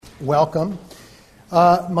welcome.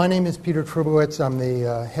 My name is Peter Trubowitz. I'm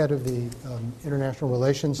the head of the International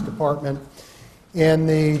Relations Department and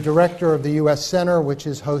the director of the U.S. Center, which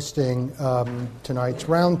is hosting tonight's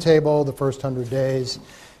roundtable, the first 100 days,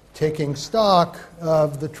 taking stock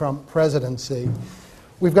of the Trump presidency.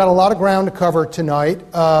 We've got a lot of ground to cover tonight,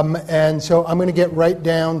 and so I'm going to get right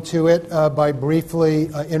down to it by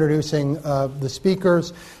briefly introducing the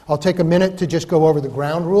speakers. I'll take a minute to just go over the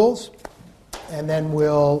ground rules, and then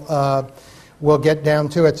we'll get down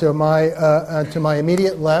to it. So to my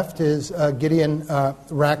immediate left is Gideon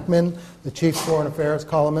Rachman, the chief foreign affairs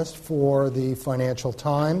columnist for the Financial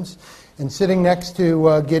Times. And sitting next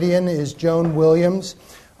to Gideon is Joan Williams,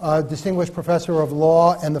 distinguished professor of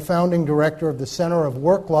law and the founding director of the Center of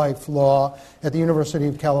Work-Life Law at the University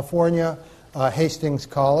of California, Hastings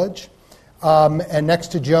College. And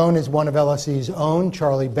next to Joan is one of LSE's own,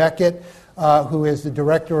 Charlie Beckett, who is the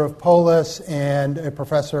director of Polis and a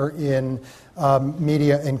professor in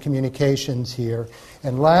media and communications here.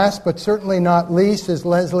 And last, but certainly not least, is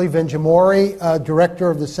Leslie Vinjamori, director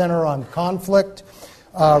of the Center on Conflict,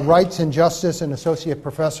 Rights and Justice, and associate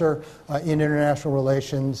professor in international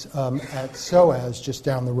relations at SOAS, just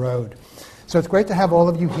down the road. So it's great to have all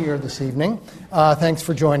of you here this evening. Thanks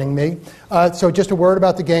for joining me. So just a word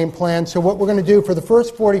about the game plan. So what we're going to do for the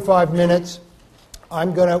first 45 minutes, we're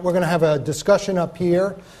going to have a discussion up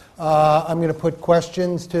here. I'm going to put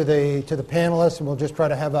questions to the panelists, and we'll just try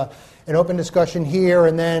to have an open discussion here.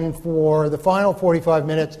 And then for the final 45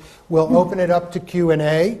 minutes, we'll open it up to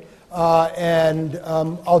Q&A. And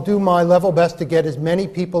I'll do my level best to get as many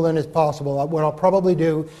people in as possible. What I'll probably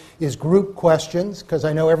do is group questions, because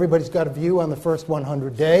I know everybody's got a view on the first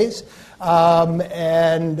 100 days.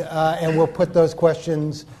 And we'll put those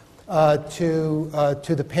questions to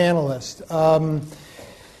the panelists.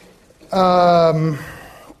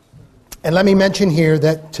 And let me mention here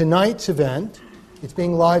that tonight's event, it's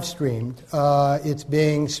being live streamed. It's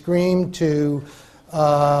being streamed to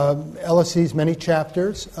LSE's many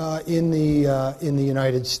chapters in the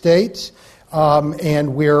United States,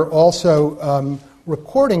 and we're also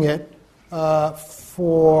recording it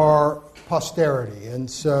for posterity.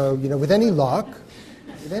 And so, with any luck,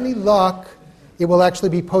 it will actually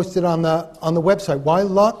be posted on the website. Why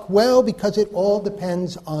luck? Well, because it all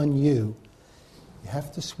depends on you. You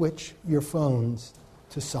have to switch your phones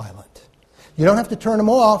to silent. You don't have to turn them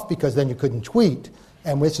off, because then you couldn't tweet.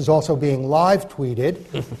 And this is also being live tweeted,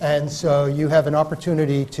 and so you have an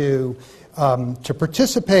opportunity to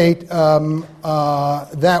participate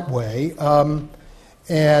that way.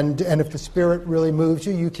 And if the spirit really moves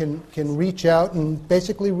you, you can reach out and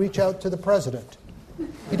basically reach out to the president.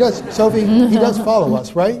 He does, Sophie. He does follow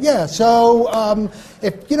us, right? Yeah. So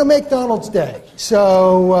make Donald's day.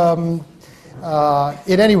 So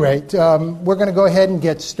at any rate, we're going to go ahead and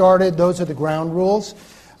get started. Those are the ground rules.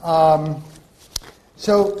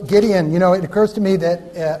 So, Gideon, it occurs to me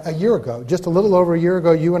that a year ago, just a little over a year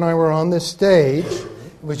ago, you and I were on this stage.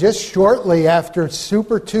 It was just shortly after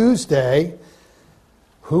Super Tuesday.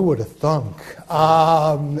 Who would have thunk?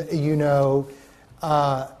 There's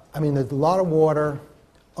a lot of water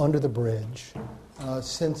under the bridge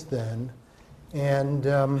since then. And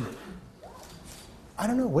I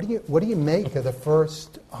don't know, what do you make of the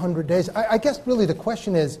first 100 days? I guess really the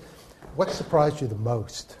question is, what surprised you the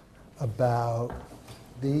most about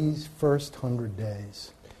these first 100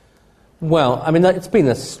 days? Well, it's been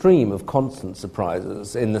a stream of constant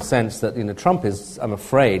surprises in the sense that, Trump is, I'm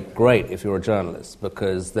afraid, great if you're a journalist,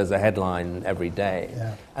 because there's a headline every day.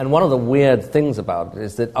 Yeah. And one of the weird things about it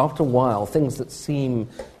is that after a while, things that seem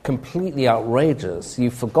completely outrageous,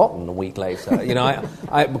 you've forgotten a week later,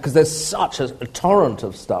 because there's such a torrent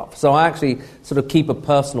of stuff. So I actually sort of keep a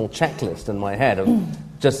personal checklist in my head of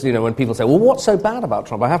just, when people say, well, what's so bad about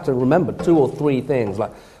Trump? I have to remember 2 or 3 things.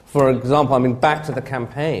 Like, for example, back to the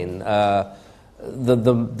campaign,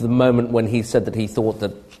 the moment when he said that he thought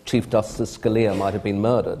that Chief Justice Scalia might have been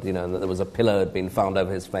murdered, and that there was a pillow had been found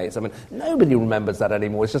over his face. Nobody remembers that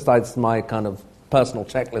anymore. It's just it's my kind of personal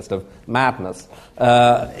checklist of madness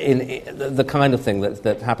in the kind of thing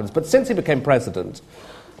that happens. But since he became president,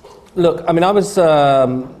 look, I was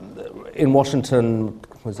in Washington,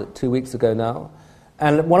 was it 2 weeks ago now?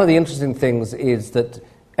 And one of the interesting things is that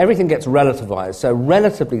everything gets relativized. So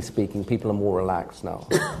relatively speaking, people are more relaxed now.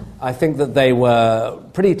 I think that they were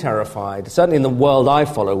pretty terrified, certainly in the world I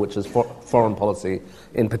follow, which is foreign policy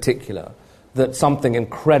in particular, that something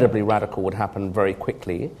incredibly radical would happen very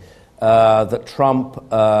quickly, that Trump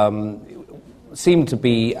seemed to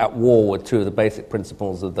be at war with 2 of the basic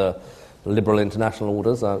principles of the liberal international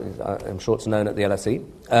orders, I'm sure it's known at the LSE,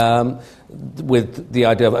 with the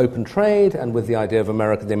idea of open trade and with the idea of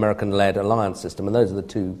the American-led alliance system, and those are the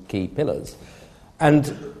two key pillars.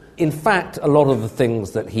 And in fact, a lot of the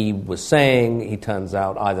things that he was saying, he turns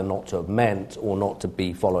out either not to have meant or not to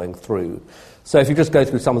be following through. So if you just go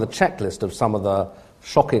through some of the checklist of some of the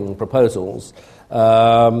shocking proposals,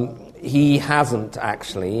 he hasn't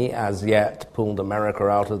actually, as yet, pulled America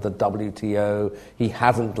out of the WTO. He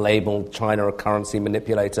hasn't labelled China a currency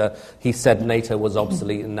manipulator. He said NATO was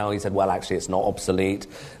obsolete, and now he said, well, actually, it's not obsolete.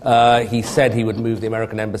 He said he would move the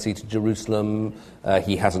American embassy to Jerusalem.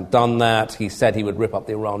 He hasn't done that. He said he would rip up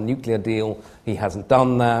the Iran nuclear deal. He hasn't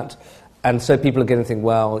done that. And so people are getting to think,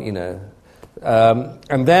 well, you know.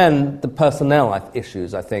 And then the personnel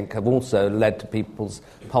issues, I think, have also led to people's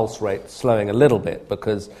pulse rate slowing a little bit,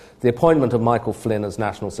 because the appointment of Michael Flynn as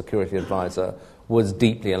National Security Advisor was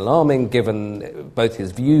deeply alarming, given both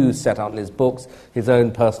his views set out in his books, his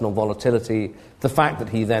own personal volatility, the fact that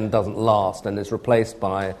he then doesn't last and is replaced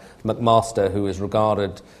by McMaster, who is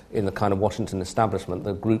regarded in the kind of Washington establishment,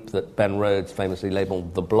 the group that Ben Rhodes famously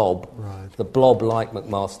labelled the Blob, right. The Blob like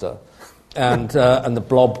McMaster. And the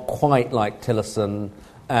Blob quite like Tillerson,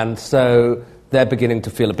 and so they're beginning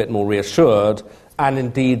to feel a bit more reassured. And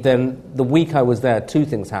indeed, then the week I was there, two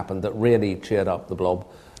things happened that really cheered up the Blob,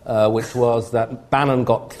 which was that Bannon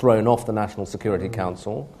got thrown off the National Security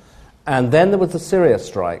Council, and then there was the Syria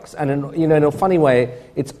strikes. And in a funny way,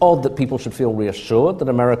 it's odd that people should feel reassured that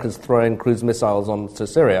America's throwing cruise missiles onto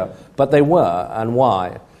Syria, but they were, and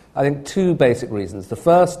why? I think two basic reasons. The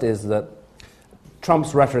first is that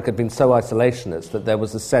Trump's rhetoric had been so isolationist that there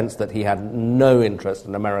was a sense that he had no interest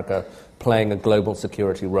in America playing a global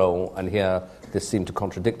security role, and here this seemed to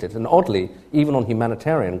contradict it. And oddly, even on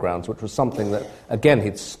humanitarian grounds, which was something that, again,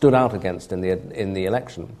 he'd stood out against in the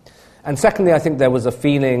election. And secondly, I think there was a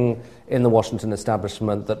feeling in the Washington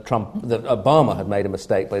establishment that Obama had made a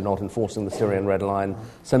mistake by not enforcing the Syrian red line,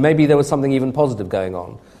 so maybe there was something even positive going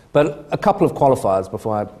on. But a couple of qualifiers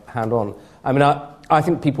before I hand on. I mean, I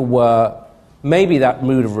think people were... Maybe that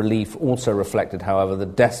mood of relief also reflected, however, the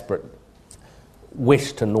desperate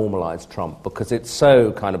wish to normalize Trump, because it's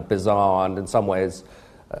so kind of bizarre and in some ways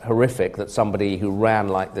horrific that somebody who ran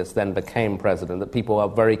like this then became president, that people are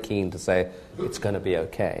very keen to say it's going to be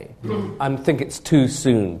okay. I think it's too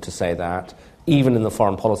soon to say that, even in the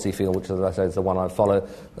foreign policy field, which, as I say, is the one I follow,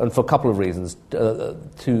 and for a couple of reasons.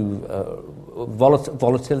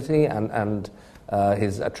 Volatility and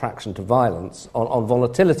his attraction to violence. On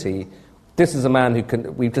volatility, this is a man who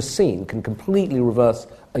we've just seen, can completely reverse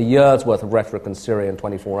a year's worth of rhetoric in Syria in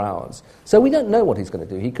 24 hours. So we don't know what he's going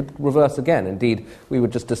to do. He could reverse again. Indeed, we were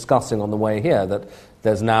just discussing on the way here that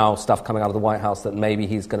there's now stuff coming out of the White House that maybe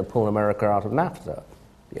he's going to pull America out of NAFTA.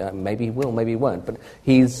 Yeah, maybe he will, maybe he won't. But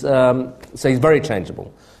so he's very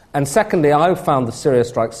changeable. And secondly, I found the Syria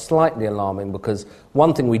strike slightly alarming, because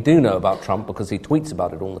one thing we do know about Trump, because he tweets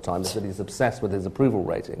about it all the time, is that he's obsessed with his approval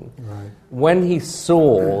rating. Right. When he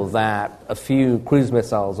saw that a few cruise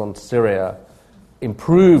missiles on Syria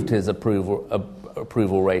improved his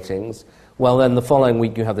approval ratings, well, then the following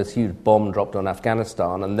week you have this huge bomb dropped on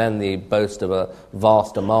Afghanistan, and then the boast of a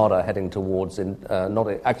vast armada heading towards,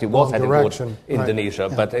 towards Indonesia,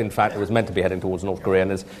 right. But in fact it was meant to be heading towards North Korea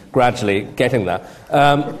and is gradually getting there.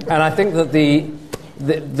 And I think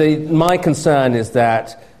that my concern is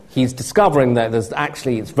that he's discovering that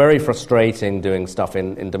it's very frustrating doing stuff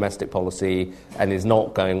in domestic policy and is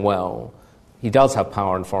not going well. He does have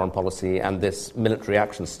power in foreign policy, and this military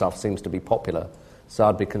action stuff seems to be popular. So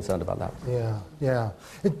I'd be concerned about that. Yeah.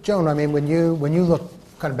 Joan, I mean, when you look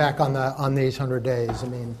kind of back on these 100 days, I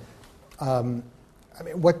mean,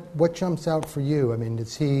 what jumps out for you? I mean, did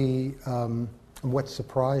he? What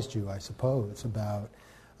surprised you? I suppose about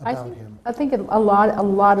him. I think a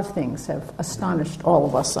lot of things have astonished all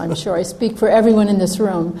of us. I'm sure I speak for everyone in this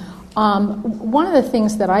room. One of the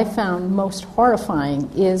things that I found most horrifying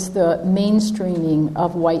is the mainstreaming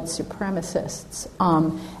of white supremacists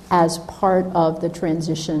as part of the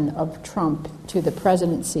transition of Trump to the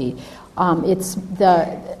presidency.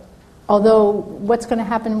 Although what's going to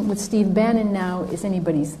happen with Steve Bannon now is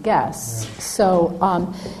anybody's guess. Yeah.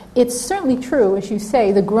 So it's certainly true, as you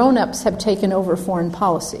say, the grown-ups have taken over foreign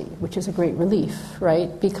policy, which is a great relief,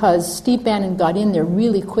 right? Because Steve Bannon got in there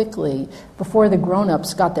really quickly before the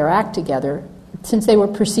grown-ups got their act together, since they were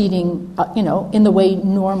proceeding, in the way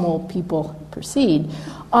normal people proceed.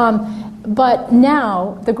 But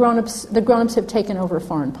now the grown-ups have taken over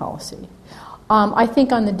foreign policy. I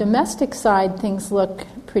think on the domestic side, things look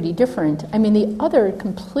pretty different. I mean, the other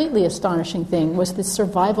completely astonishing thing was the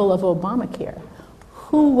survival of Obamacare.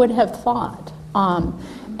 Who would have thought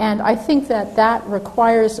And I think that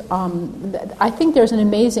requires, I think there's an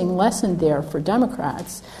amazing lesson there for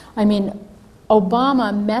Democrats. I mean,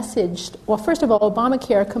 Obama messaged, well, first of all,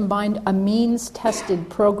 Obamacare combined a means-tested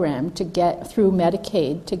program to get through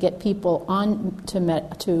Medicaid to get people on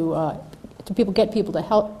get people to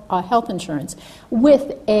health insurance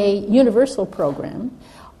with a universal program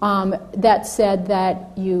that said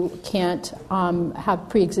that you can't have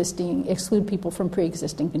exclude people from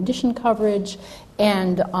pre-existing condition coverage,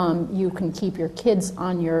 and you can keep your kids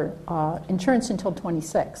on your insurance until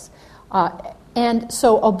 26. And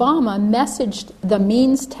so Obama messaged the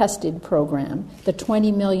means-tested program, the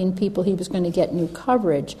 20 million people he was going to get new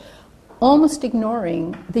coverage, almost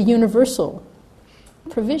ignoring the universal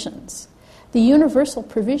provisions. The universal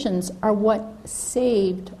provisions are what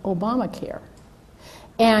saved Obamacare.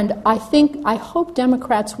 And I hope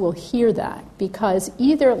Democrats will hear that, because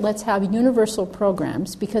either let's have universal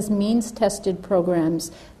programs, because means-tested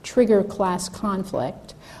programs trigger class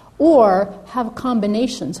conflict, or have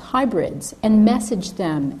combinations, hybrids, and message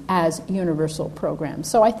them as universal programs.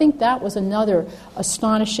 So I think that was another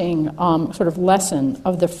astonishing sort of lesson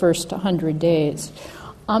of the first 100 days.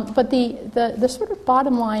 But the sort of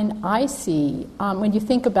bottom line I see, when you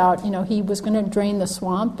think about, he was going to drain the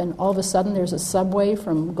swamp, and all of a sudden there's a subway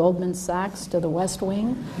from Goldman Sachs to the West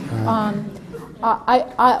Wing.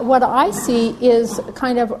 What I see is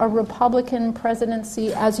kind of a Republican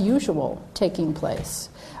presidency as usual taking place,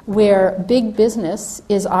 where big business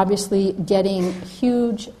is obviously getting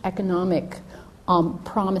huge economic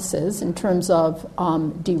promises in terms of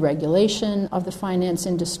deregulation of the finance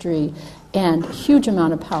industry and huge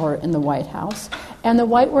amount of power in the White House. And the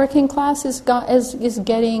white working class is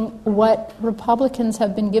getting what Republicans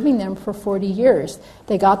have been giving them for 40 years.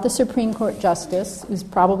 They got the Supreme Court justice who's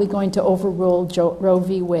probably going to overrule Roe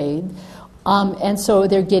v. Wade. And so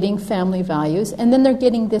they're getting family values. And then they're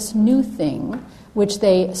getting this new thing, which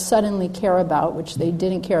they suddenly care about, which they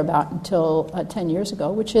didn't care about until 10 years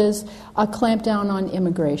ago, which is a clampdown on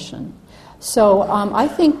immigration. So I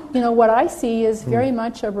think, what I see is very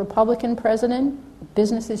much a Republican president,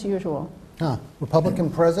 business as usual. Republican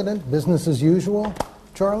president, business as usual.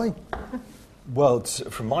 Charlie? Well,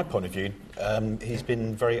 from my point of view, he's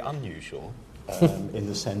been very unusual in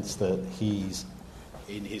the sense that he's,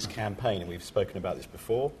 in his campaign, and we've spoken about this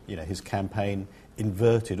before, his campaign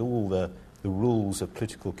inverted all the rules of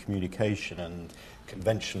political communication and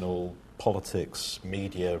conventional politics,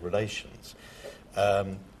 media relations.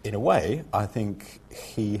 In a way, I think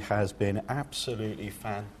he has been absolutely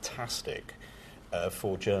fantastic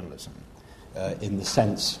for journalism.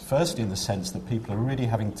 Firstly in the sense that people are really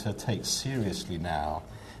having to take seriously now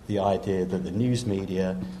the idea that the news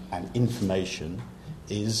media and information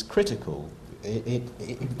is critical.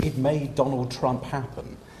 It made Donald Trump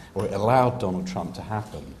happen, or it allowed Donald Trump to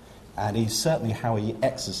happen. And he's certainly how he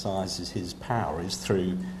exercises his power is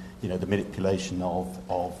through, the manipulation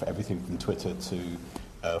of everything from Twitter to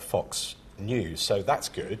Fox News. So that's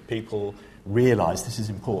good. People realise this is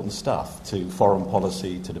important stuff to foreign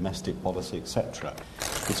policy, to domestic policy, etc.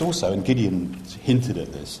 It's also, and Gideon hinted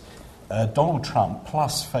at this, Donald Trump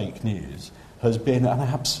plus fake news has been an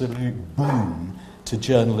absolute boon to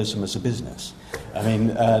journalism as a business. I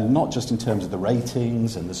mean, not just in terms of the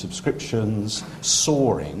ratings and the subscriptions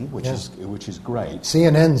soaring, which is great.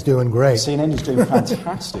 CNN's doing great. CNN's doing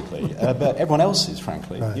fantastically, but everyone else is,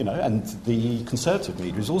 frankly, right. And the conservative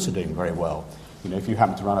media is also doing very well. If you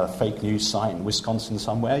happen to run a fake news site in Wisconsin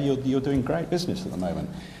somewhere, you're doing great business at the moment.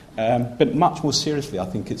 But much more seriously, I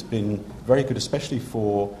think it's been very good, especially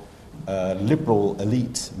for liberal,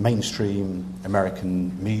 elite, mainstream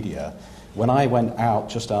American media. When I went out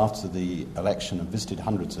just after the election and visited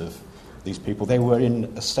hundreds of these people, they were in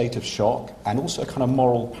a state of shock and also a kind of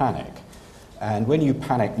moral panic. And when you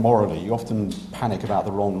panic morally, you often panic about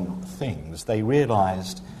the wrong things. They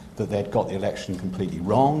realised that they'd got the election completely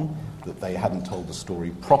wrong, that they hadn't told the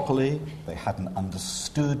story properly, they hadn't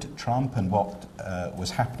understood Trump and what was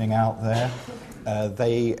happening out there.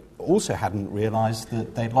 They also hadn't realised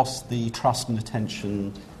that they'd lost the trust and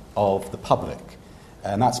attention of the public.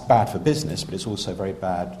 And that's bad for business, but it's also very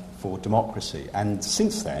bad for democracy. And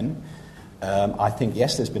since then, I think,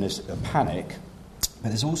 yes, there's been a panic, but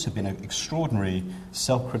there's also been an extraordinary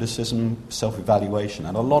self-criticism, self-evaluation,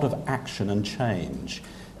 and a lot of action and change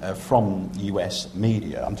from US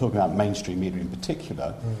media. I'm talking about mainstream media in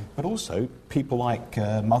particular, but also people like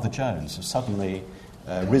Mother Jones have suddenly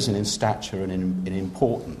risen in stature and in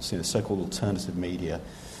importance. The so-called alternative media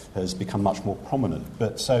has become much more prominent.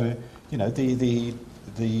 But so,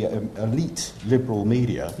 the elite liberal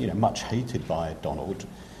media, much hated by Donald,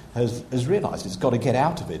 has realised it's got to get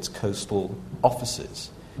out of its coastal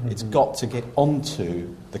offices. Mm-hmm. It's got to get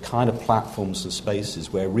onto the kind of platforms and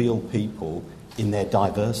spaces where real people, in their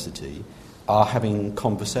diversity, are having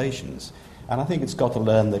conversations. And I think it's got to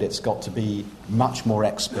learn that it's got to be much more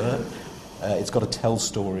expert, it's got to tell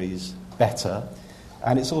stories better,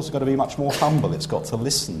 and it's also got to be much more humble. It's got to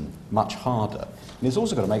listen much harder. And it's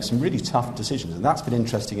also got to make some really tough decisions. And that's been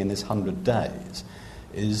interesting in this 100 days,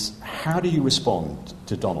 is how do you respond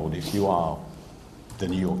to Donald if you are the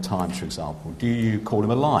New York Times, for example? Do you call him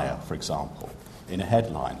a liar, for example, in a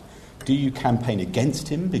headline? Do you campaign against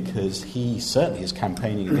him because he certainly is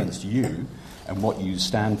campaigning against you and what you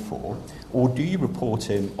stand for? Or do you report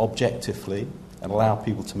him objectively and allow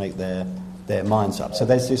people to make their minds up? So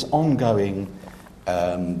there's this ongoing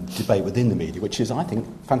debate within the media, which is, I think,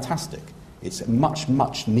 fantastic. It's much,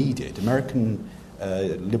 much needed. American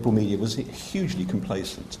liberal media was hugely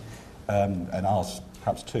complacent, and ours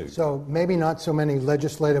perhaps too. So maybe not so many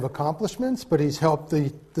legislative accomplishments, but he's helped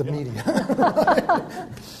the media.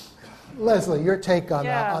 Leslie, your take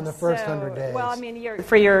on the first 100 days. Well, I mean,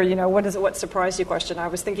 what surprised you question, I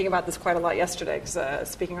was thinking about this quite a lot yesterday, because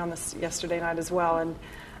speaking on this yesterday night as well, and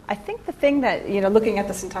I think the thing that, looking at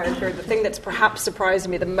this entire period, the thing that's perhaps surprised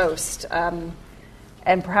me the most, and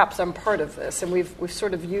perhaps I'm part of this, and we've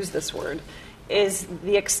sort of used this word, is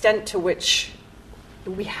the extent to which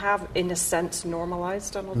we have, in a sense,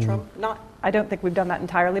 normalized Donald Trump. I don't think we've done that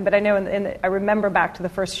entirely, but I know I remember back to the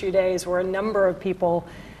first few days where a number of people,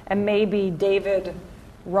 and maybe David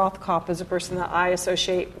Rothkopf is a person that I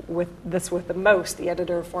associate with the most, the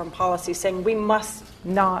editor of Foreign Policy, saying we must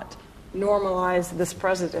not normalize this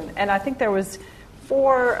president. And I think there was,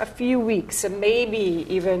 for a few weeks, and maybe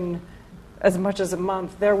even as much as a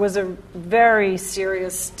month, there was a very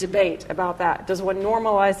serious debate about that. Does one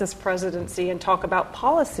normalize this presidency and talk about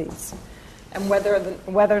policies, and whether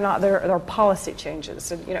or not there are policy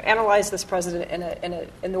changes, and analyze this president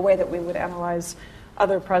in the way that we would analyze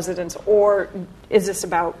other presidents, or is this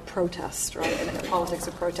about protest, right? And the politics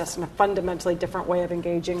of protest, and a fundamentally different way of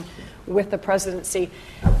engaging with the presidency.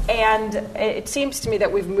 And it seems to me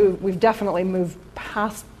that we've definitely moved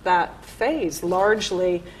past that phase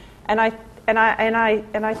largely. And I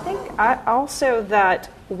think also that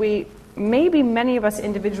maybe many of us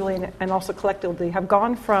individually and also collectively have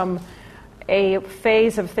gone from a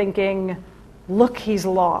phase of thinking, look, he's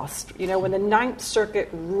lost. When the Ninth Circuit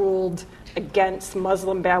ruled against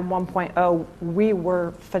Muslim Ban 1.0, we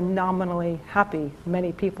were phenomenally happy,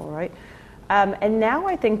 many people, right? And now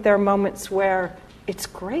I think there are moments where it's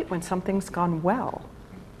great when something's gone well.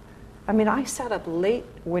 I mean, I sat up late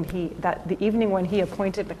the evening when he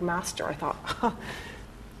appointed McMaster. I thought,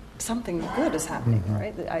 something good is happening,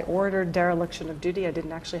 right? I ordered Dereliction of Duty. I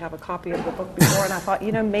didn't actually have a copy of the book before, and I thought,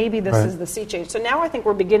 maybe this is the sea change. So now I think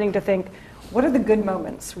we're beginning to think, what are the good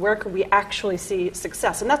moments? Where could we actually see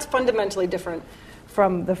success? And that's fundamentally different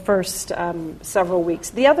from the first several weeks.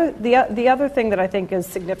 The other thing that I think is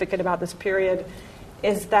significant about this period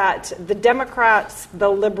is that the Democrats, the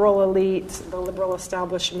liberal elite, the liberal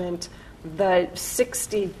establishment, the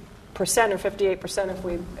 60% or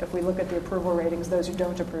 58%, if we look at the approval ratings, those who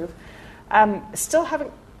don't approve, still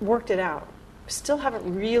haven't worked it out. Still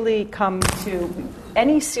haven't really come to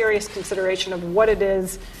any serious consideration of what it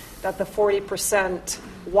is that the 40%,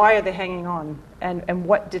 why are they hanging on, and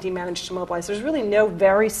what did he manage to mobilize? There's really no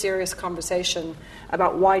very serious conversation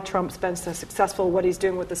about why Trump's been so successful, what he's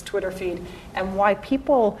doing with his Twitter feed, and why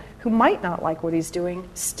people who might not like what he's doing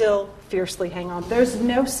still fiercely hang on. There's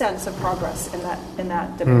no sense of progress in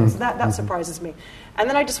that debate. So that surprises me. And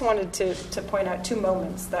then I just wanted to point out two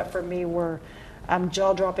moments that for me were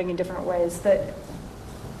jaw-dropping in different ways that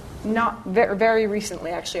not very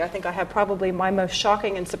recently, actually. I think I have probably my most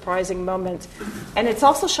shocking and surprising moment. And it's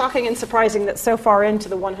also shocking and surprising that so far into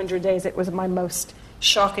the 100 days, it was my most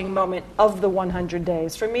shocking moment of the 100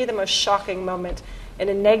 days. For me, the most shocking moment in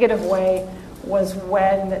a negative way was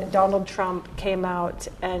when Donald Trump came out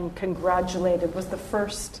and was the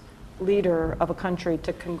first leader of a country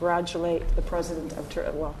to congratulate the president of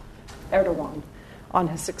Erdogan on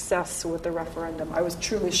his success with the referendum. I was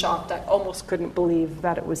truly shocked. I almost couldn't believe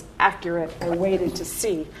that it was accurate. I waited to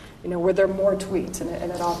see, were there more tweets, and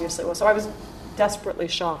it obviously was. So I was desperately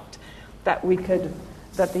shocked that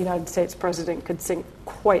the United States president could sink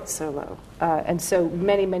quite so low. And so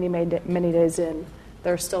many days in,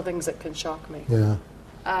 there are still things that can shock me. Yeah.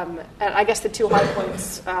 And I guess the two high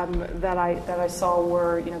points that I saw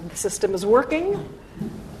were, the system is working,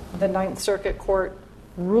 the Ninth Circuit Court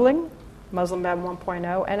ruling, Muslim Ban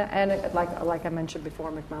 1.0, and like I mentioned before,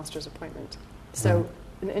 McMaster's appointment. So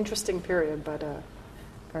an interesting period, but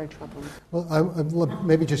Very troubling. Well, I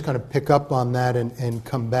maybe just kind of pick up on that and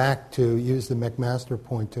come back to use the McMaster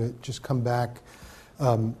point to just come back,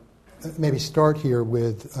 maybe start here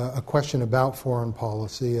with a question about foreign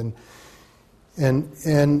policy and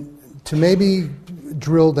to maybe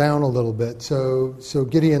drill down a little bit. So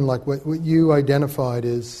Gideon, like what you identified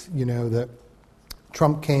is, that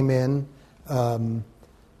Trump came in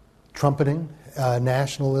trumpeting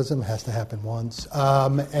nationalism has to happen once,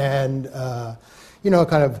 and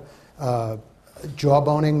kind of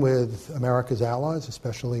jawboning with America's allies,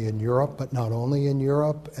 especially in Europe, but not only in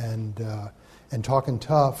Europe, and talking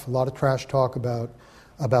tough. A lot of trash talk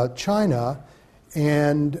about China,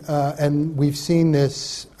 and we've seen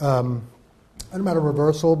this. I don't know about a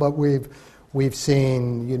reversal, but we've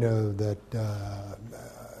seen that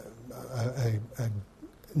a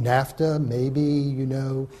NAFTA, maybe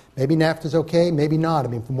NAFTA's okay, maybe not. I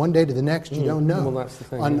mean, from one day to the next, you don't know. Well, that's the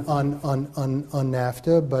thing, on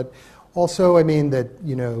NAFTA, but also, I mean that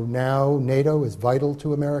now NATO is vital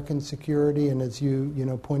to American security, and as you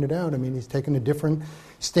pointed out, I mean he's taken a different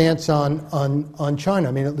stance on China.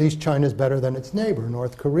 I mean, at least China's better than its neighbor,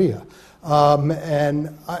 North Korea.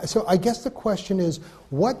 So I guess the question is,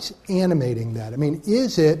 what's animating that? I mean,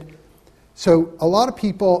 is it? So a lot of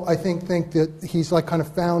people, I think that he's like kind of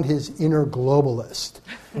found his inner globalist.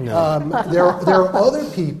 No. There are other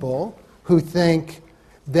people who think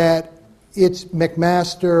that it's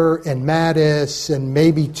McMaster and Mattis and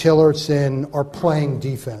maybe Tillerson are playing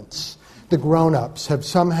defense. The grown-ups have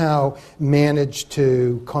somehow managed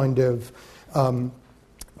to kind of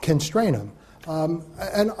constrain him.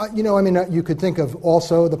 You could think of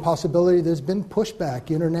also the possibility there's been pushback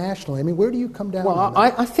internationally. I mean, where do you come down on that?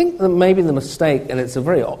 I think that maybe the mistake, and it's a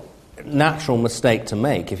very natural mistake to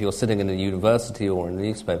make if you're sitting in a university or in a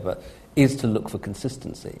newspaper, is to look for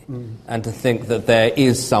consistency and to think that there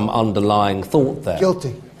is some underlying thought there.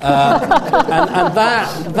 Guilty. And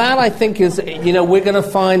that I think is, we're going to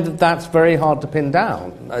find that that's very hard to pin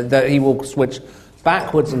down, that he will switch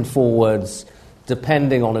backwards and forwards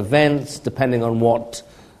depending on events, depending on what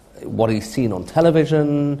he's seen on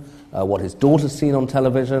television, what his daughter's seen on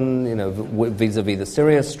television, vis-a-vis the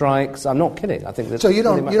Syria strikes. I'm not kidding. I think that's so. You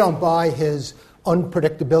don't buy his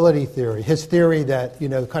unpredictability theory, his theory that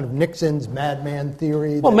kind of Nixon's madman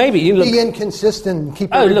theory. Well, maybe you look be inconsistent and keep.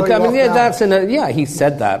 Oh, look! I mean, balance. he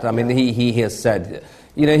said that. I mean, he has said,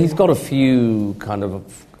 he's got a few kind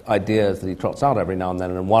of ideas that he trots out every now and then,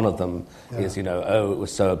 and one of them is, it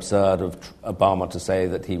was so absurd of Obama to say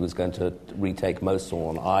that he was going to retake Mosul,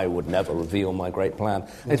 and I would never reveal my great plan.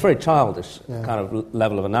 It's very childish kind of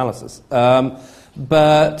level of analysis.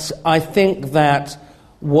 But I think that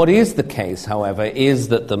what is the case, however, is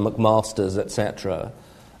that the McMasters, etc.,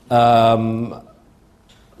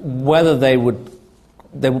 whether they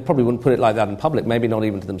probably wouldn't put it like that in public, maybe not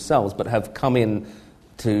even to themselves, but have come in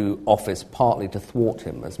to office partly to thwart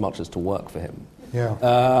him as much as to work for him. Yeah.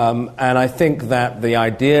 And I think that the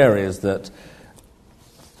idea is that,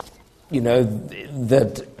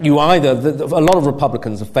 that you either... a lot of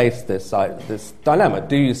Republicans have faced this dilemma.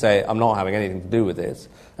 Do you say, I'm not having anything to do with this,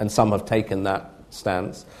 and some have taken that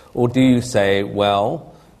stance, or do you say,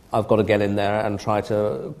 well, I've got to get in there and try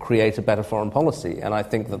to create a better foreign policy? And I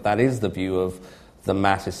think that is the view of the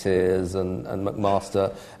Mattises and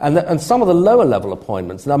McMaster, and some of the lower level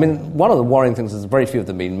appointments. I mean, one of the worrying things is very few of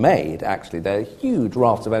them being made, actually. There are huge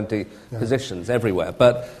rafts of empty positions everywhere.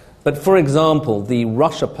 But for example, the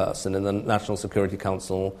Russia person in the National Security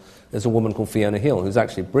Council is a woman called Fiona Hill, who's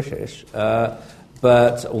actually British.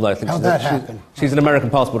 But although I think she's an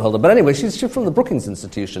American passport holder. But anyway, she's from the Brookings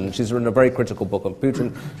Institution. She's written a very critical book on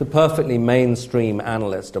Putin. She's a perfectly mainstream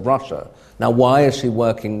analyst of Russia. Now, why is she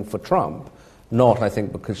working for Trump? Not, I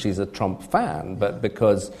think, because she's a Trump fan, but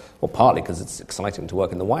because, partly because it's exciting to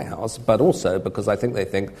work in the White House, but also because I think they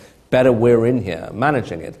think, better we're in here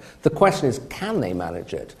managing it. The question is, can they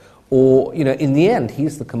manage it? Or, in the end,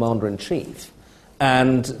 he's the commander-in-chief.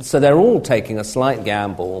 And so they're all taking a slight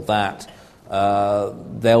gamble that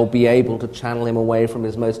they'll be able to channel him away from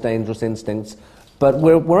his most dangerous instincts. But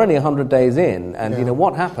we're only 100 days in, and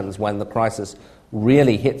what happens when the crisis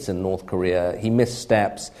really hits in North Korea? He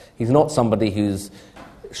missteps. He's not somebody who's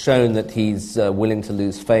shown that he's willing to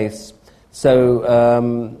lose face. So,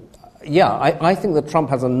 I think that Trump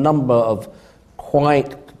has a number of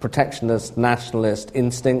quite protectionist, nationalist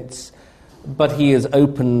instincts, but he is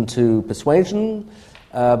open to persuasion,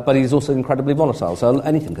 but he's also incredibly volatile. So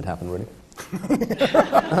anything could happen, really.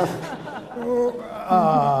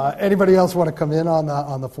 Anybody else want to come in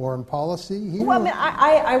on the foreign policy here? Well, I mean,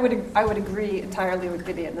 I would agree entirely with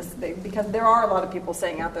Vivian because there are a lot of people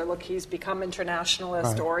saying out there, look, he's become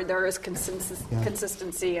internationalist, Right. or there is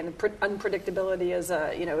consistency and unpredictability as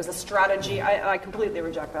a strategy. I completely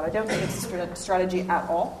reject that. I don't think it's a strategy at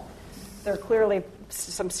all. There are clearly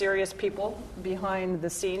some serious people behind the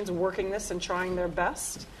scenes working this and trying their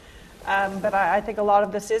best. But I think a lot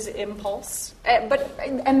of this is impulse.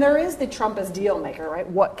 And there is the Trump as deal maker, right?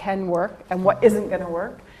 What can work and what isn't going to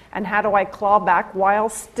work? And how do I claw back while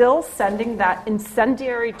still sending that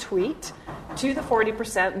incendiary tweet to the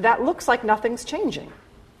 40% that looks like nothing's changing,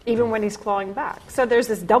 even when he's clawing back? So there's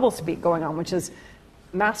this doublespeak going on, which is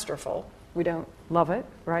masterful. We don't love it,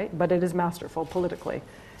 right? But it is masterful politically.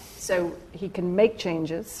 So he can make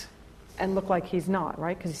changes and look like he's not,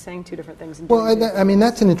 right? Because he's saying two different things. I mean,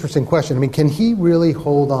 that's an interesting question. I mean, can he really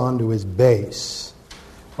hold on to his base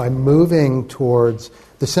by moving towards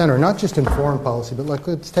the center, not just in foreign policy, but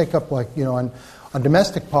let's take up on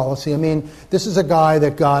domestic policy. I mean, this is a guy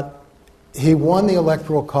that he won the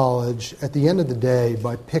Electoral College at the end of the day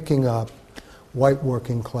by picking up white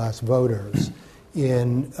working class voters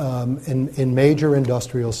in major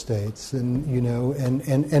industrial states,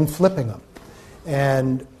 and flipping them,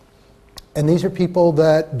 and these are people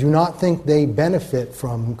that do not think they benefit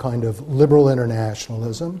from kind of liberal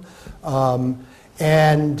internationalism,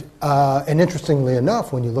 and interestingly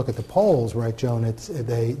enough, when you look at the polls, right, Joan,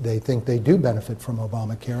 they think they do benefit from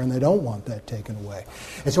Obamacare, and they don't want that taken away.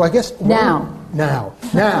 And so I guess now,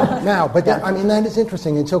 but that is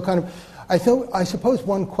interesting, and so kind of. I suppose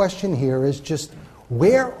one question here is just,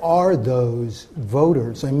 where are those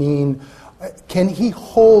voters? I mean, can he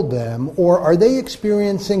hold them, or are they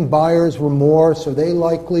experiencing buyer's remorse? Are they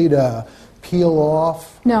likely to peel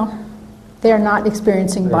off? No, they are not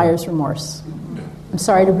experiencing buyer's remorse. I'm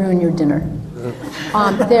sorry to ruin your dinner.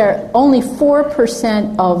 Only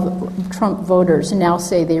 4% of Trump voters now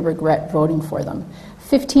say they regret voting for them.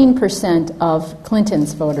 15% of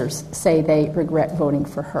Clinton's voters say they regret voting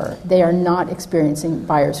for her. They are not experiencing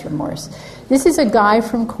buyer's remorse. This is a guy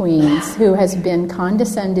from Queens who has been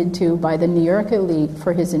condescended to by the New York elite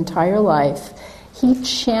for his entire life. He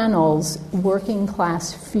channels working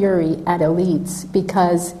class fury at elites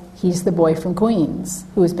because he's the boy from Queens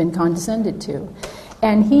who has been condescended to.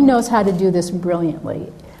 And he knows how to do this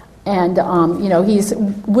brilliantly. And, he's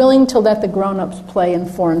willing to let the grown-ups play in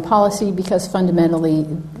foreign policy because fundamentally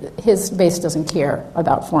his base doesn't care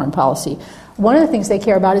about foreign policy. One of the things they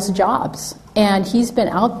care about is jobs. And he's been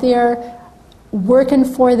out there working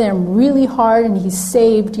for them really hard, and he's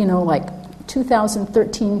saved,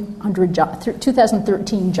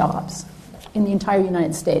 2,013 jobs in the entire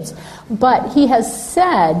United States. But he has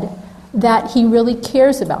said that he really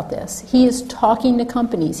cares about this. He is talking to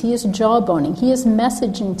companies. He is jawboning. He is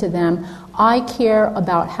messaging to them, I care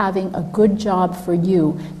about having a good job for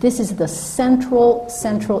you. This is the central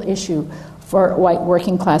issue for white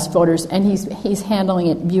working class voters, and he's handling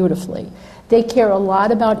it beautifully. They care a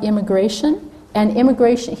lot about immigration, and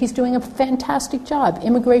he's doing a fantastic job.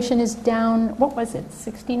 Immigration is down,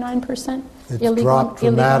 69%? It's dropped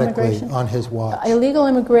dramatically on his watch. Illegal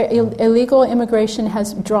immigration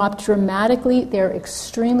has dropped dramatically. They're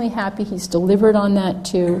extremely happy. He's delivered on that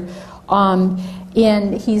too.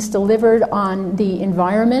 And he's delivered on the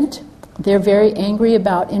environment. They're very angry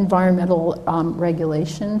about environmental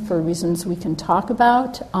regulation for reasons we can talk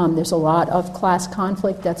about. There's a lot of class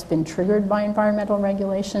conflict that's been triggered by environmental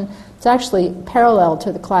regulation. It's actually parallel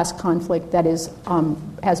to the class conflict that has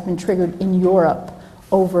been triggered in Europe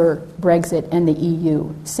over Brexit and the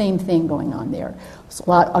EU. Same thing going on there. It's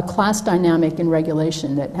a class dynamic in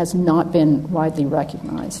regulation that has not been widely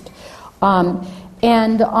recognized. And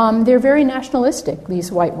they're very nationalistic,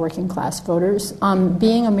 these white working class voters.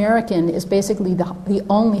 Being American is basically the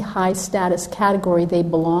only high status category they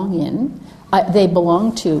belong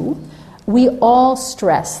to. We all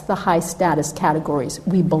stress the high status categories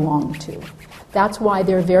we belong to. That's why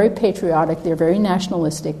they're very patriotic, they're very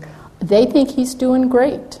nationalistic. They think he's doing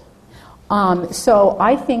great. So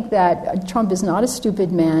I think that Trump is not a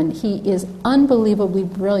stupid man. He is unbelievably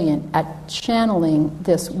brilliant at channeling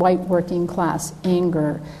this white working class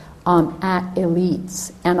anger at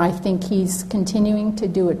elites. And I think he's continuing to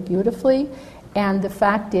do it beautifully. And the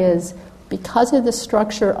fact is, because of the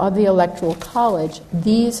structure of the Electoral College,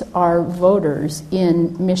 these are voters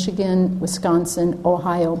in Michigan, Wisconsin,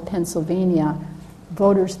 Ohio, Pennsylvania,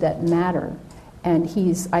 voters that matter. And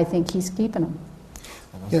I think he's keeping them.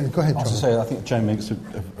 Yeah, go ahead, Charlie. I think Joe makes a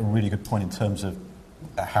really good point in terms of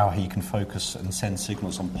how he can focus and send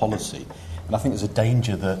signals on policy. And I think there's a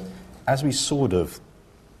danger that as we sort of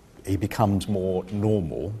he becomes more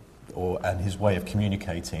normal, and his way of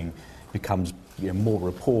communicating becomes more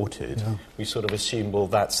reported, we sort of assume, well,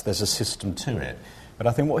 there's a system to it. But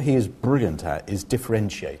I think what he is brilliant at is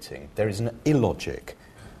differentiating. There is an illogic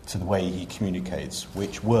to the way he communicates,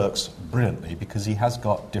 which works brilliantly because he has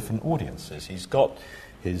got different audiences. He's got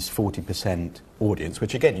his 40% audience,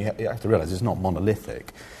 which again, you have to realise is not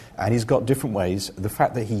monolithic. And he's got different ways. The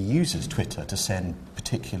fact that he uses Twitter to send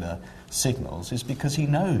particular signals is because he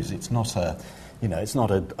knows it's not a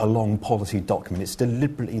long policy document. It's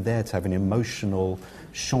deliberately there to have an emotional,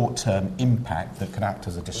 short-term impact that can act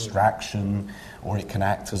as a distraction, or it can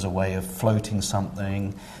act as a way of floating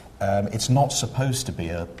something. It's not supposed to be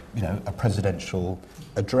a presidential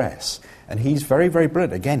address. And he's very, very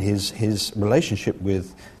brilliant. Again, his relationship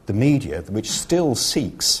with the media, which still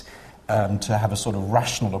seeks to have a sort of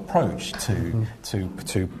rational approach to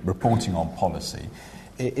reporting on policy,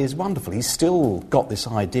 is wonderful. He's still got this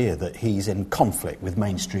idea that he's in conflict with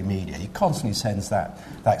mainstream media. He constantly sends that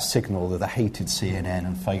signal of the hated CNN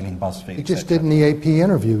and failing BuzzFeed. He just did in the AP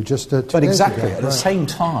interview just 2 days But exactly, ago. at the same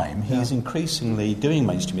time, he's increasingly doing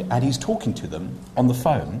mainstream media, and he's talking to them on the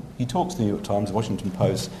phone. He talks to the New York Times, the Washington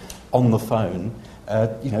Post, on the phone,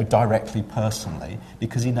 directly, personally,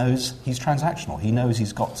 because he knows he's transactional. He knows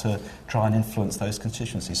he's got to try and influence those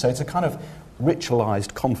constituencies. So it's a kind of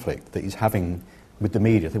ritualised conflict that he's having with the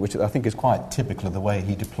media, which I think is quite typical of the way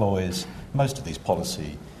he deploys most of these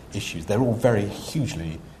policy issues. They're all very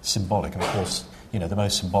hugely symbolic, and of course, the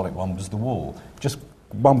most symbolic one was the wall. Just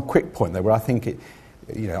one quick point there, where I think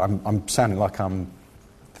I'm sounding like I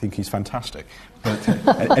think he's fantastic, but,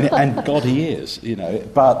 and God, he is,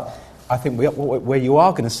 But I think where you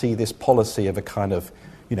are going to see this policy of a kind of,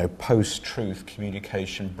 post-truth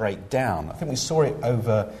communication break down. I think we saw it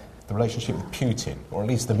over the relationship with Putin, or at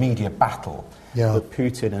least the media battle that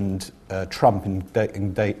Putin and Trump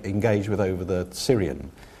engaged with over the Syrian,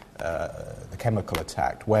 the chemical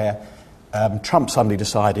attack, where Trump suddenly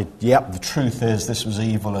decided, the truth is this was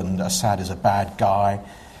evil and Assad is a bad guy.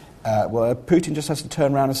 Well, Putin just has to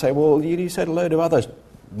turn around and say, well, you said a load of other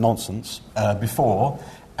nonsense before,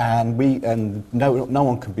 and no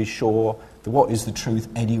one can be sure what is the truth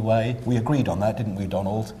anyway. We agreed on that, didn't we,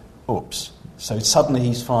 Donald? Oops. So suddenly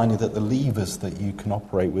he's finding that the levers that you can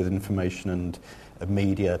operate with information and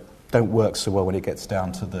media don't work so well when it gets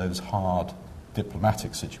down to those hard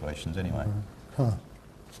diplomatic situations anyway. Huh.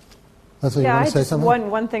 Leslie, you want to say something?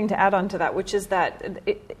 One thing to add on to that, which is that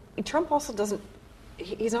Trump also doesn't,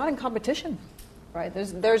 he's not in competition, right?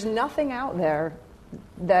 There's nothing out there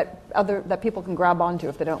that people can grab onto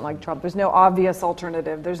if they don't like Trump. There's no obvious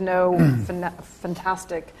alternative. There's no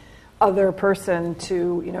fantastic other person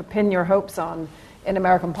to pin your hopes on in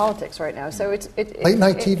American politics right now. So it's late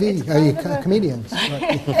night TV, comedians.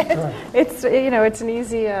 It's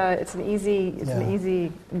an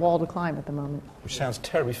easy wall to climb at the moment. Which sounds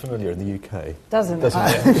terribly familiar in the UK. Doesn't it?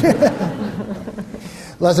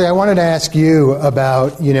 Leslie, I wanted to ask you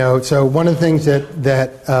about so one of the things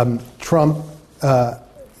that Trump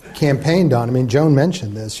campaigned on. I mean, Joan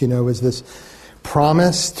mentioned this. Was this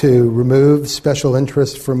promise to remove special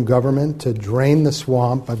interests from government, to drain the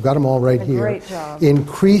swamp. I've got them all right here. Great job.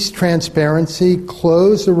 Increase transparency,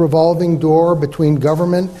 close the revolving door between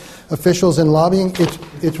government officials and lobbying.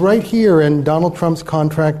 It's right here in Donald Trump's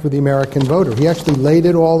contract with the American voter. He actually laid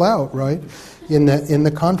it all out, right, in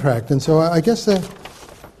the contract. And so I guess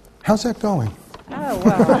how's that going? Oh,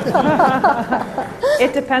 well.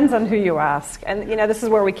 It depends on who you ask. And, this is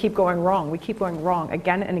where we keep going wrong. We keep going wrong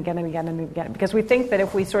again and again and again and again. Because we think that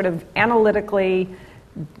if we sort of analytically,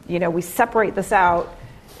 we separate this out,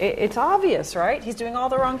 it's obvious, right? He's doing all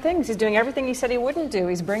the wrong things. He's doing everything he said he wouldn't do.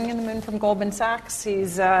 He's bringing them in from Goldman Sachs.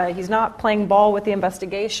 He's not playing ball with the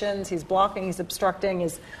investigations. He's blocking. He's obstructing.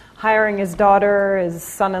 He's hiring his daughter, his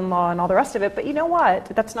son-in-law, and all the rest of it. But you know what?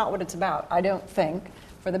 That's not what it's about, I don't think,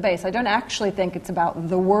 for the base. I don't actually think it's about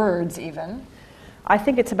the words even. I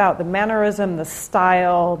think it's about the mannerism, the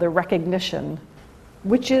style, the recognition,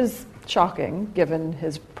 which is shocking given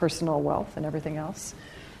his personal wealth and everything else.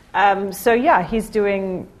 He's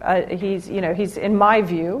doing. He's in my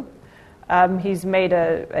view, he's made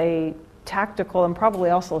a tactical and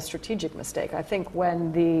probably also a strategic mistake. I think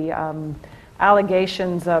when the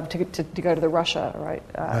allegations of to go to the Russia, right.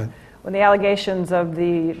 When the allegations of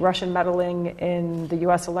the Russian meddling in the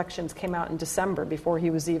U.S. elections came out in December, before he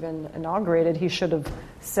was even inaugurated, he should have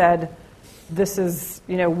said, "This is,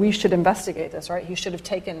 we should investigate this." Right? He should have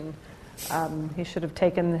taken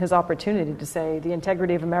his opportunity to say the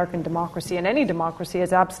integrity of American democracy and any democracy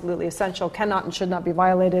is absolutely essential, cannot and should not be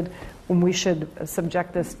violated, when we should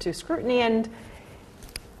subject this to scrutiny. And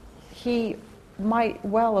he might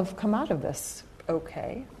well have come out of this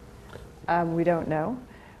okay. We don't know.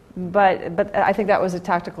 But I think that was a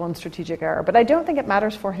tactical and strategic error. But I don't think it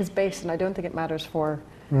matters for his base, and I don't think it matters for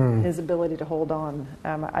his ability to hold on.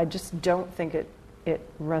 I just don't think it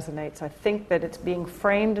resonates. I think that it's being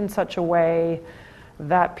framed in such a way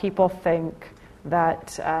that people think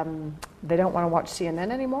that they don't want to watch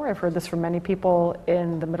CNN anymore. I've heard this from many people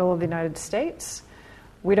in the middle of the United States.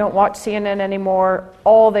 We don't watch CNN anymore.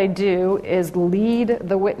 All they do is lead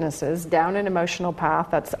the witnesses down an emotional path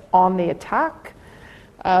that's on the attack.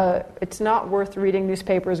 It's not worth reading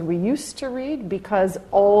newspapers we used to read because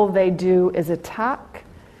all they do is attack.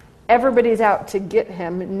 Everybody's out to get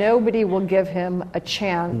him. Nobody will give him a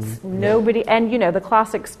chance. Nobody, and the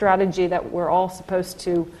classic strategy that we're all supposed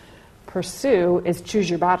to pursue is choose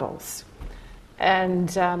your battles. And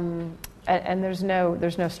there's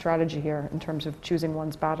no strategy here in terms of choosing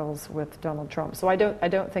one's battles with Donald Trump. So I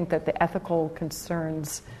don't think that the ethical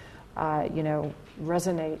concerns,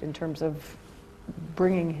 resonate in terms of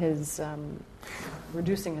bringing his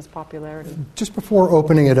reducing his popularity. Just before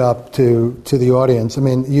opening it up to the audience, I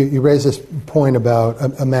mean, you raised this point about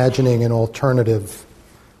imagining an alternative,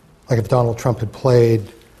 like if Donald Trump had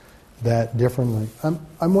played that differently.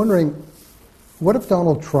 I'm wondering, what if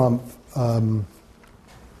Donald Trump?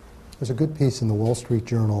 There's a good piece in the Wall Street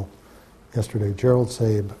Journal yesterday. Gerald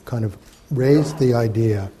Sabe kind of raised the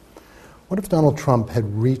idea, what if Donald Trump had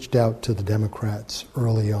reached out to the Democrats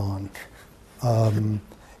early on?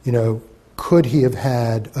 Could he have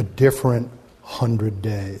had a different 100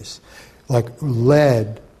 days, like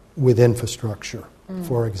led with infrastructure,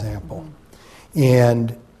 for example,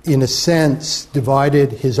 and in a sense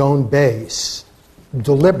divided his own base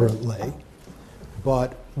deliberately,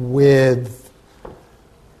 but with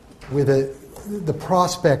the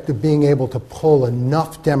prospect of being able to pull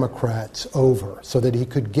enough Democrats over so that he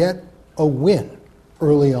could get a win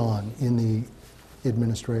early on in the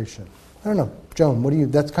administration. I don't know,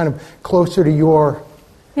 Joan, that's kind of closer to your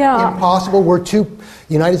impossible. The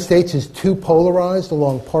United States is too polarized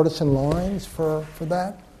along partisan lines for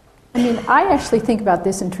that? I mean, I actually think about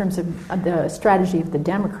this in terms of the strategy of the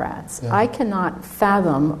Democrats. Yeah. I cannot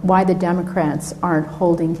fathom why the Democrats aren't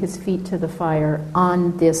holding his feet to the fire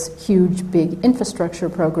on this huge, big infrastructure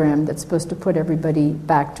program that's supposed to put everybody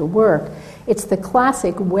back to work. It's the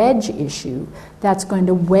classic wedge issue that's going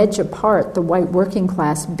to wedge apart the white working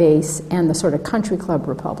class base and the sort of country club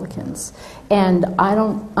Republicans. And I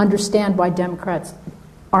don't understand why Democrats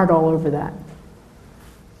aren't all over that.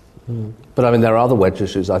 But I mean, there are other wedge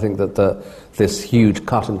issues. I think that this huge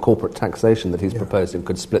cut in corporate taxation that he's proposing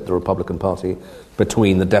could split the Republican Party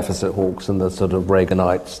between the deficit hawks and the sort of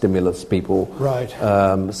Reaganite stimulus people. Right.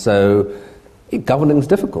 So governing's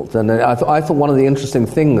difficult. And I thought one of the interesting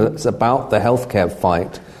things about the healthcare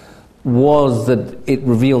fight was that it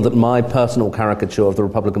revealed that my personal caricature of the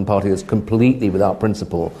Republican Party is completely without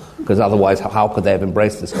principle, because otherwise how could they have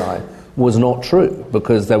embraced this guy, was not true,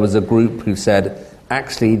 because there was a group who said,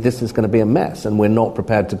 actually, this is going to be a mess, and we're not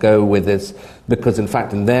prepared to go with this because, in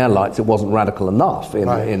fact, in their lights, it wasn't radical enough in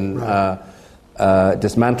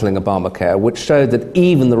dismantling Obamacare, which showed that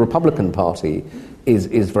even the Republican Party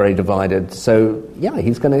is very divided. So, yeah,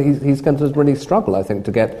 he's going to really struggle, I think,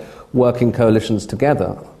 to get working coalitions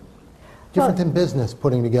together. Different in business,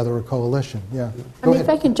 putting together a coalition. Yeah. If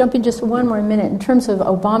I can jump in just one more minute, in terms of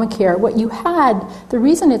Obamacare, what you had, the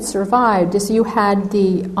reason it survived is you had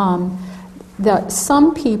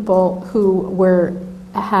some people who were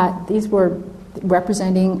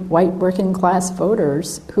representing white working class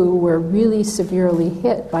voters who were really severely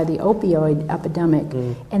hit by the opioid epidemic,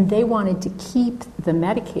 and they wanted to keep the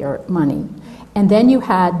Medicare money. And then you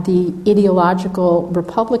had the ideological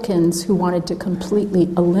Republicans who wanted to completely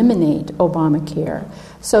eliminate Obamacare.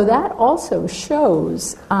 So that also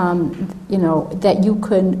shows, that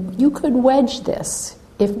you could wedge this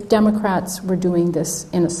if Democrats were doing this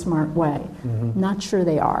in a smart way. Not sure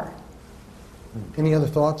they are. Any other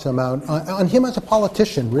thoughts on him as a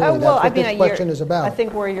politician, really? That's what this question is about. I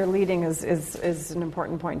think where you're leading is an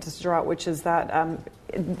important point to draw out, which is that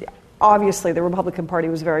obviously the Republican Party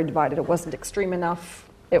was very divided. It wasn't extreme enough.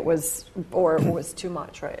 It was too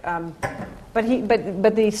much, right?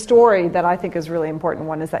 But the story that I think is really important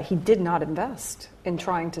one is that he did not invest in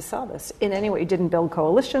trying to sell this in any way. He didn't build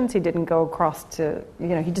coalitions. He didn't go across to,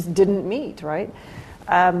 he just didn't meet, right?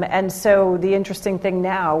 And so the interesting thing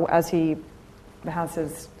now, as he has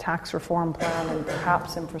his tax reform plan and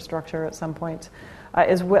perhaps infrastructure at some point,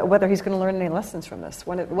 is whether he's going to learn any lessons from this,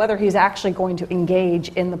 whether he's actually going to engage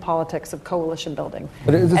in the politics of coalition building.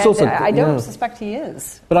 But it's also, I don't suspect he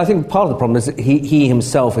is. But I think part of the problem is that he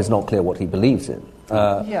himself is not clear what he believes in.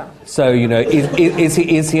 So, is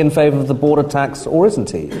he in favour of the border tax or isn't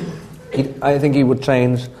he? I think he would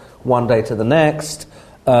change one day to the next.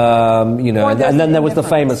 And then there was the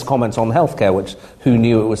famous comments on healthcare, which who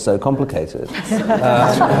knew it was so complicated?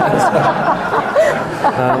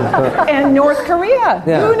 And North Korea.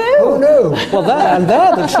 Yeah. Who knew? Well,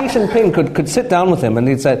 that Xi Jinping could sit down with him and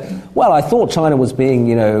he'd say, well, I thought China was being,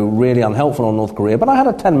 really unhelpful on North Korea, but I had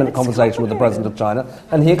a 10-minute conversation with the president of China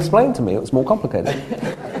and he explained to me it was more complicated.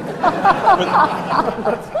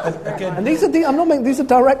 Again, and these are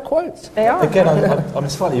direct quotes. They are. Again, I'm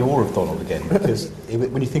slightly in awe of Donald again, because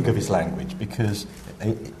when you think of his language, because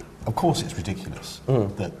of course it's ridiculous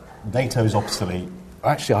that NATO is obsolete.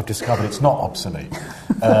 Actually, I've discovered it's not obsolete.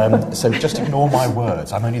 So just ignore my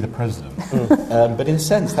words. I'm only the president. But in a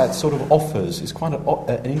sense, that sort of offers, it's quite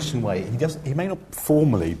an interesting way. He may not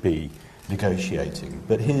formally be negotiating,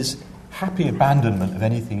 but his happy abandonment of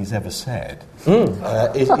anything he's ever said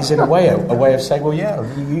is in a way of saying, well, yeah,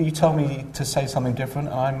 you tell me to say something different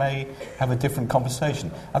and I may have a different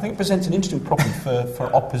conversation. I think it presents an interesting problem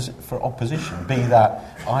for opposition, be that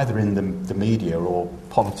either in the media or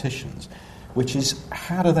politicians, which is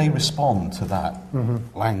how do they respond to that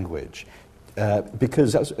language?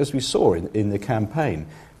 Because as we saw in the campaign,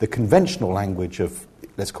 the conventional language of,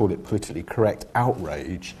 let's call it politically correct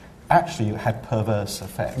outrage, actually had perverse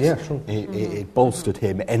effects. Yeah, sure. It bolstered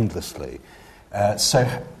him endlessly. So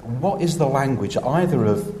what is the language either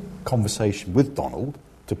of conversation with Donald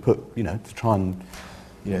to try and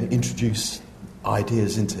introduce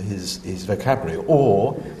ideas into his vocabulary,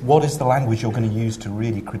 or what is the language you're going to use to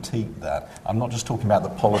really critique that? I'm not just talking about the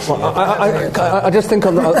policy. Well, I just think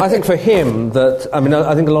I think for him that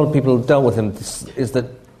I think a lot of people who dealt with him is that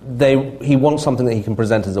he wants something that he can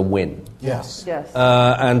present as a win. Yes.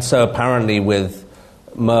 And so apparently with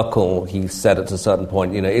Merkel, he said at a certain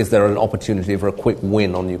point, is there an opportunity for a quick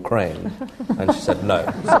win on Ukraine? And she said no.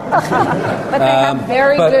 But they have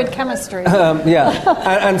very good chemistry. And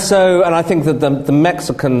I think that the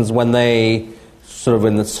Mexicans, when they sort of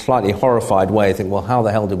in a slightly horrified way think, well, how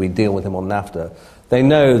the hell do we deal with him on NAFTA? They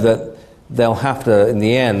know that they'll have to, in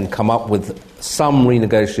the end, come up with some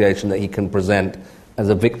renegotiation that he can present as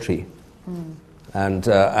a victory. And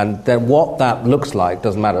then what that looks like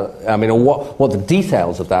doesn't matter. Or what the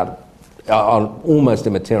details of that are almost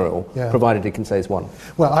immaterial, provided he can say he's won.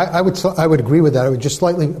 Well, I would agree with that. I would just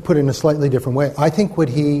slightly put it in a slightly different way. I think what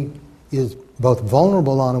he is both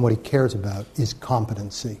vulnerable on and what he cares about is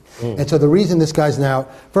competency. And so the reason this guy's now,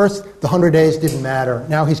 first, the 100 days didn't matter.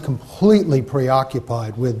 Now he's completely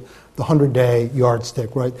preoccupied with the 100-day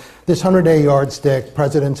yardstick, right? This 100-day yardstick,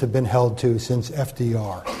 presidents have been held to since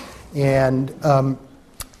FDR. And,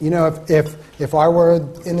 if I were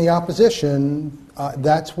in the opposition,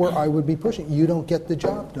 that's where I would be pushing. You don't get the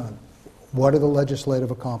job done. What are the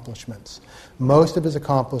legislative accomplishments? Most of his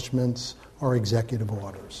accomplishments are executive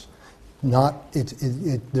orders.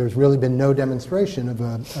 There's really been no demonstration of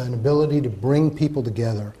an ability to bring people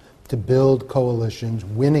together, to build coalitions,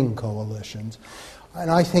 winning coalitions. And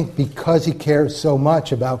I think because he cares so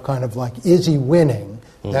much about kind of like, is he winning?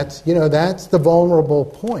 That's the vulnerable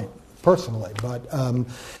point, personally. But,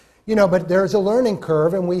 but there's a learning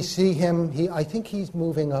curve, and we see him, I think he's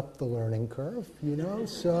moving up the learning curve,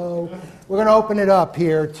 So we're going to open it up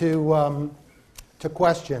here to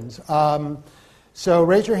questions. So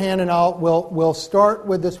raise your hand, and we'll start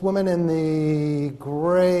with this woman in the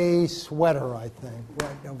gray sweater, I think,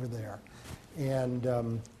 right over there.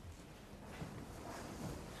 And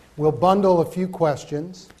we'll bundle a few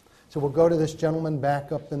questions. So we'll go to this gentleman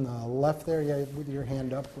back up in the left there, with your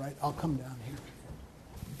hand up, right? I'll come down here.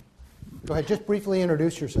 Go ahead, just briefly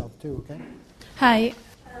introduce yourself too, okay? Hi,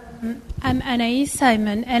 I'm Anaïs. I'm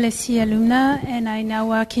an LSE alumna, and I now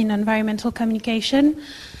work in environmental communication.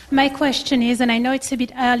 My question is, and I know it's a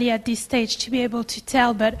bit early at this stage to be able to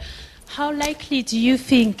tell, but how likely do you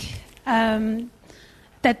think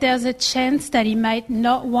that there's a chance that he might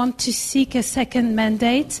not want to seek a second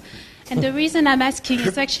mandate? And the reason I'm asking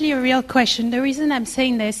is actually a real question. The reason I'm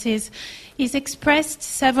saying this is he's expressed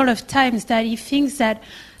several of times that he thinks that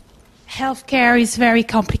healthcare is very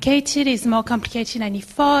complicated, is more complicated than he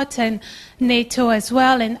thought, and NATO as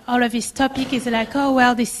well, and all of his topic is like, oh,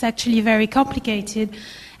 well, this is actually very complicated.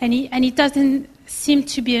 And he doesn't seem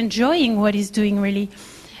to be enjoying what he's doing, really.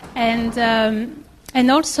 And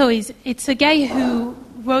also, it's a guy who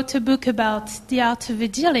wrote a book about the art of a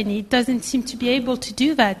deal, and he doesn't seem to be able to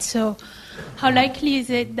do that. So how likely is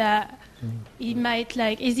it that he might,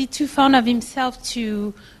 is he too fond of himself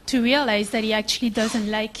to realize that he actually doesn't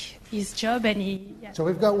like his job, and he. Yeah. So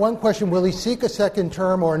we've got one question: will he seek a second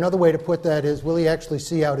term, or another way to put that is, will he actually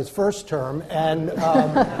see out his first term? And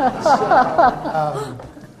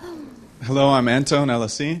hello, I'm Anton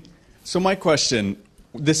LSE. So my question: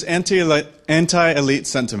 this anti-elite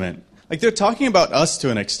sentiment. Like, they're talking about us to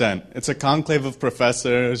an extent. It's a conclave of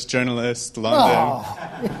professors, journalists, London.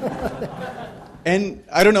 And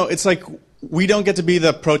I don't know, it's like we don't get to be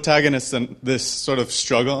the protagonists in this sort of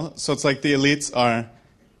struggle. So it's like the elites are,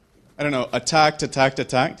 I don't know, attacked.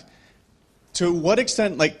 To what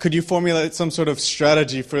extent, like, could you formulate some sort of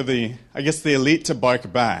strategy for the elite to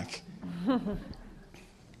bark back?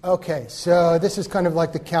 Okay, so this is kind of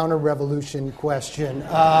like the counter-revolution question.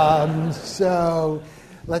 So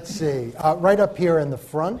let's see. Right up here in the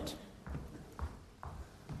front.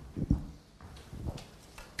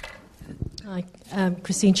 Hi,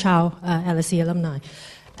 Christine Chow, LSE alumni.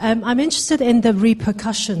 I'm interested in the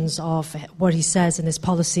repercussions of what he says in his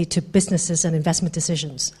policy to businesses and investment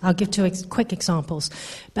decisions. I'll give two quick examples.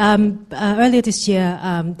 Earlier this year,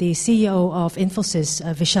 the CEO of Infosys,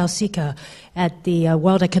 Vishal Sikka, at the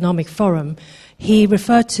World Economic Forum, he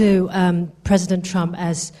referred to President Trump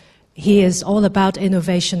as he is all about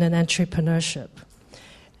innovation and entrepreneurship.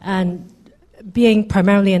 And being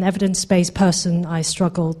primarily an evidence-based person, I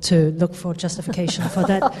struggle to look for justification for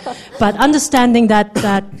that. But understanding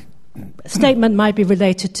that statement might be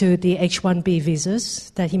related to the H-1B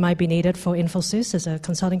visas that he might be needed for Infosys as a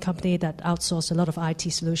consulting company that outsources a lot of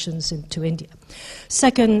IT solutions to India.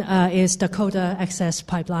 Second is Dakota Access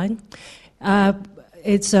Pipeline.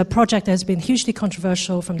 It's a project that has been hugely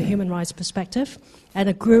controversial from the human rights perspective, and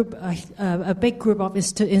a big group of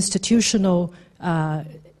institutional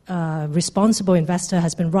responsible investor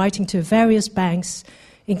has been writing to various banks,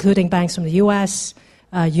 including banks from the US,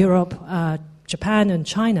 Europe, Japan, and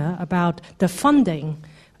China, about the funding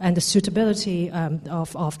and the suitability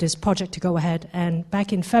of this project to go ahead. And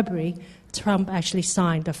back in February, Trump actually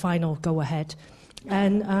signed the final go-ahead.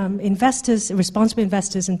 And responsible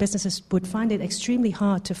investors and businesses would find it extremely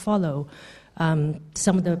hard to follow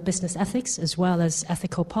some of the business ethics as well as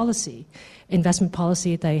ethical policy, investment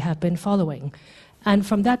policy they have been following. And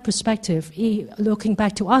from that perspective, looking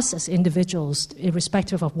back to us as individuals,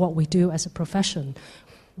 irrespective of what we do as a profession,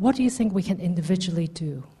 what do you think we can individually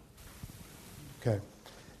do? Okay.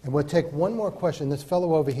 And we'll take one more question. This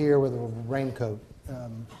fellow over here with a raincoat.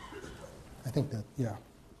 I think that, yeah.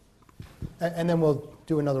 And then we'll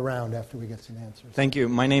do another round after we get some answers. Thank you.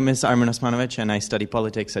 My name is Armen Osmanovic, and I study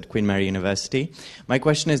politics at Queen Mary University. My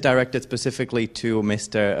question is directed specifically to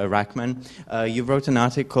Mr. Rachman. You wrote an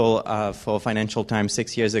article for Financial Times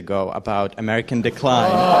 6 years ago about American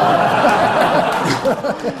decline.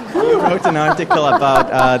 You wrote an article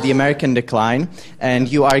about the American decline, and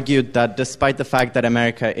you argued that despite the fact that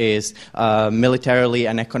America is militarily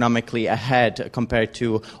and economically ahead compared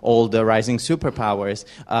to all the rising superpowers,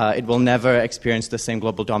 it will never experience the same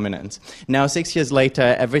global dominance. Now, 6 years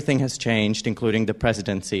later, everything has changed, including the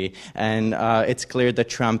presidency, and it's clear that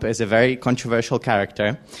Trump is a very controversial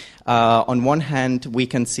character. On one hand, we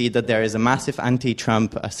can see that there is a massive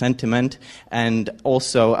anti-Trump sentiment and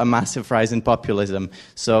also a massive rise in populism.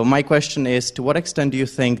 So my question is, to what extent do you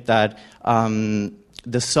think that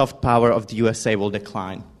the soft power of the USA will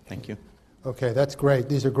decline? Thank you. Okay, that's great.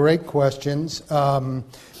 These are great questions.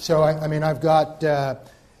 So, I've got...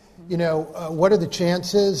 what are the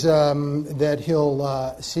chances that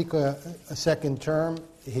he'll seek a second term?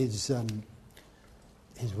 He's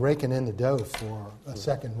raking in the dough for a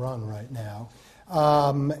second run right now.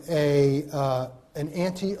 An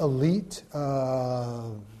anti-elite,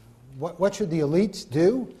 what should the elites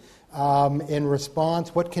do in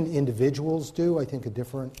response? What can individuals do? I think a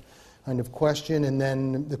different kind of question. And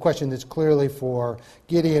then the question that's clearly for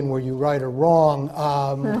Gideon, were you right or wrong?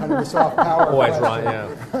 Kind of a soft power Always question. right,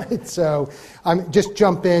 yeah. Right, so just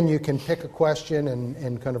jump in. You can pick a question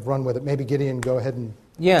and kind of run with it. Maybe Gideon, go ahead and...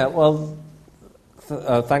 Yeah, well...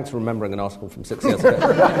 thanks for remembering an article from 6 years ago.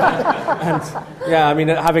 And,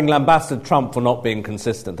 having lambasted Trump for not being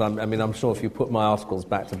consistent, I'm sure if you put my articles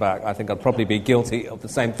back to back, I think I'd probably be guilty of the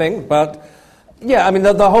same thing. But, yeah,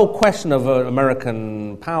 the whole question of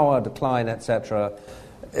American power, decline, etc.,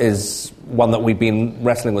 is one that we've been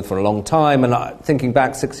wrestling with for a long time. And thinking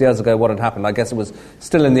back 6 years ago, what had happened, I guess it was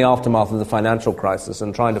still in the aftermath of the financial crisis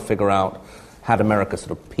and trying to figure out, had America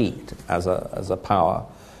sort of peaked as a power?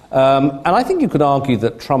 And I think you could argue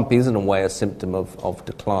that Trump is, in a way, a symptom of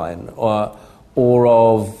decline or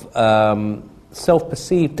of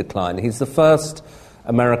self-perceived decline. He's the first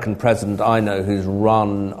American president I know who's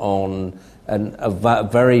run on a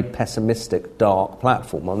very pessimistic, dark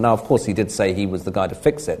platform. Well, now, of course, he did say he was the guy to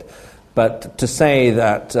fix it, But to say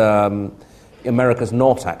that America's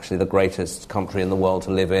not actually the greatest country in the world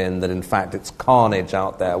to live in, that in fact it's carnage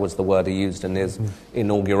out there was the word he used in his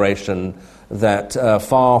inauguration, that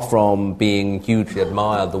far from being hugely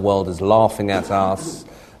admired, the world is laughing at us,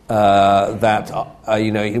 that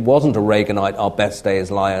it wasn't a Reaganite, our best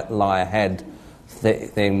days lie ahead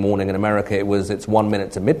thing morning in America. It's 1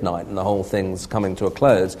 minute to midnight and the whole thing's coming to a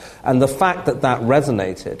close. And the fact that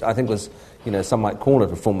resonated, I think was, some might call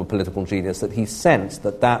it a form of political genius, that he sensed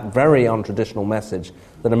that very untraditional message,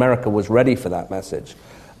 that America was ready for that message.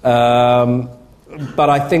 But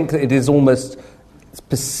I think it is almost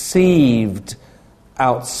perceived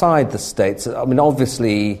outside the States. I mean,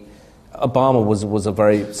 obviously, Obama was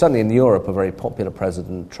certainly in Europe, a very popular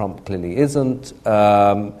president. Trump clearly isn't.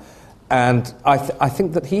 And I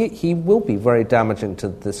think that he will be very damaging to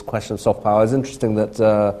this question of soft power. It's interesting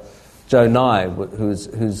that Joe Nye,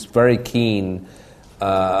 who's very keen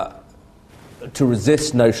to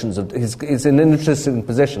resist notions of... He's in an interesting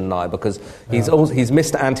position, Nye, because he's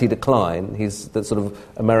Mr. Anti-Decline. He's that sort of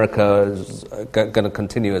America is going to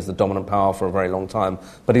continue as the dominant power for a very long time.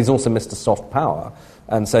 But he's also Mr. Soft Power.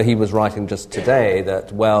 And so he was writing just today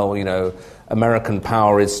that, American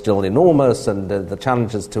power is still enormous and the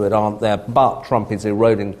challenges to it aren't there, but Trump is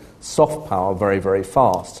eroding soft power very, very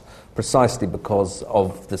fast, precisely because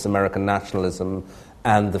of this American nationalism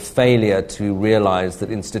and the failure to realize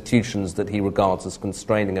that institutions that he regards as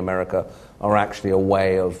constraining America are actually a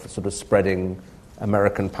way of sort of spreading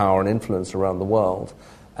American power and influence around the world.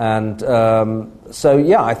 And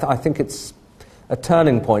I think it's a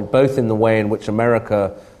turning point, both in the way in which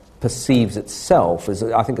America perceives itself.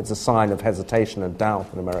 I think it's a sign of hesitation and doubt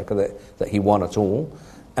in America that he won at all.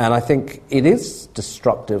 And I think it is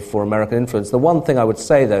destructive for American influence. The one thing I would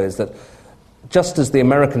say, though, is that just as the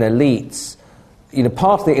American elites,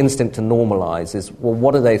 part of the instinct to normalize is, well,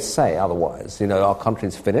 what do they say otherwise? Our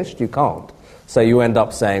country's finished, you can't. So you end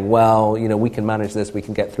up saying, well, we can manage this, we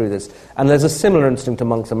can get through this. And there's a similar instinct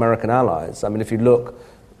amongst American allies. I mean, if you look,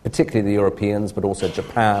 particularly the Europeans, but also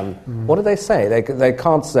Japan, what do they say? They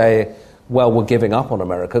can't say, well, we're giving up on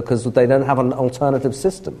America, because they don't have an alternative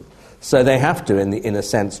system. So they have to, in a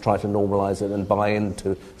sense, try to normalize it and buy in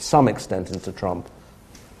to some extent into Trump.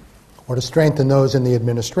 Or to strengthen those in the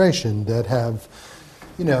administration that have,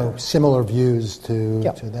 similar views to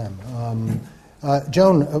them.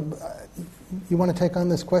 Joan, you want to take on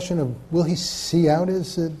this question of will he see out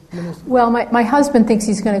as minister? Well, my husband thinks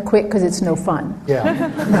he's going to quit because it's no fun.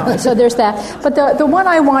 Yeah. No, so there's that. But the one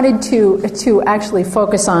I wanted to actually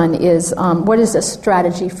focus on is what is a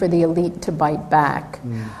strategy for the elite to bite back?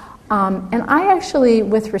 And I actually,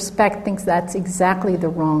 with respect, think that's exactly the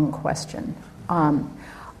wrong question.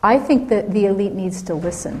 I think that the elite needs to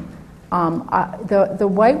listen. The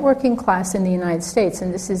white working class in the United States,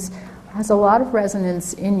 and this has a lot of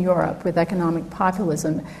resonance in Europe with economic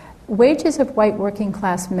populism, wages of white working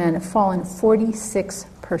class men have fallen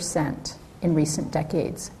 46% in recent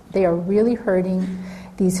decades. They are really hurting.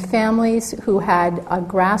 These families who had a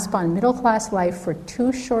grasp on middle class life for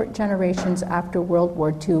 2 short generations after World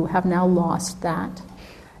War II have now lost that.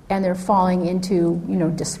 And they're falling into,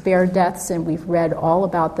 despair deaths, and we've read all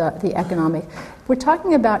about the economic. We're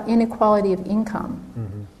talking about inequality of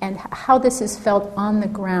income and how this is felt on the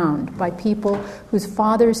ground by people whose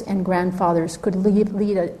fathers and grandfathers could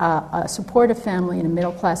lead a supportive family in a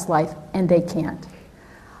middle-class life, and they can't.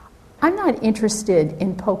 I'm not interested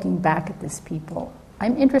in poking back at these people.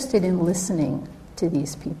 I'm interested in listening to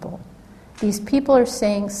these people. These people are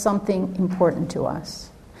saying something important to us.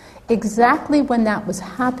 Exactly when that was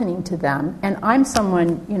happening to them, and I'm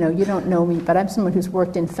someone, you don't know me, but I'm someone who's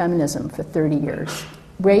worked in feminism for 30 years.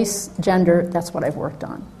 Race, gender, that's what I've worked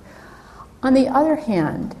on. On the other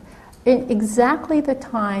hand, in exactly the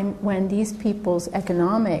time when these people's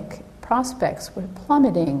economic prospects were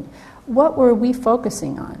plummeting, what were we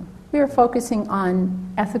focusing on? We were focusing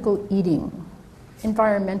on ethical eating,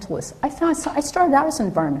 environmentalists. I started out as an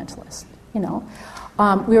environmentalist,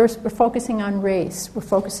 We're focusing on race, we're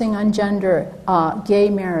focusing on gender, gay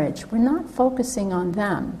marriage. We're not focusing on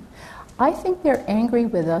them. I think they're angry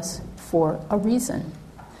with us for a reason.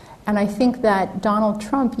 And I think that Donald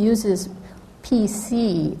Trump uses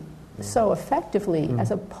PC so effectively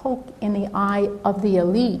as a poke in the eye of the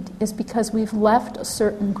elite is because we've left a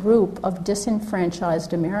certain group of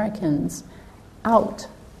disenfranchised Americans out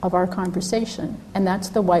of our conversation, and that's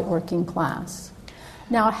the white working class.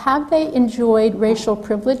 Now, have they enjoyed racial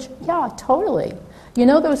privilege? Yeah, totally.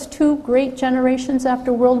 Those 2 great generations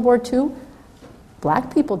after World War II?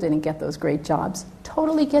 Black people didn't get those great jobs.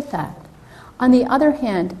 Totally get that. On the other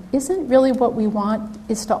hand, isn't really what we want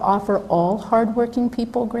is to offer all hardworking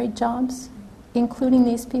people great jobs, including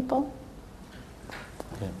these people?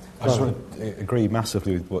 Yeah. I just want to agree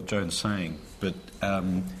massively with what Joan's saying, but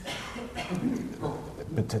to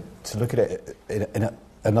look at it in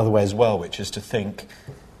another way as well, which is to think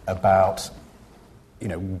about,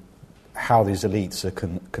 how these elites are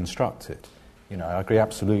constructed. I agree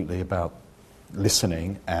absolutely about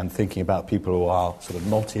listening and thinking about people who are sort of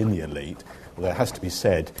not in the elite. Although it has to be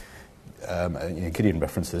said, Gideon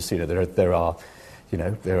referenced this. There are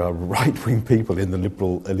right-wing people in the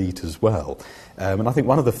liberal elite as well. And I think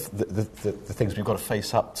one of the things we've got to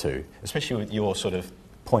face up to, especially with your sort of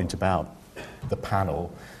point about the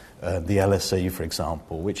panel, the LSE, for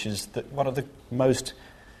example, which is one of the most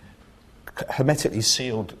hermetically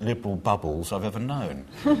sealed liberal bubbles I've ever known.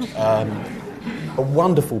 A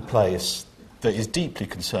wonderful place that is deeply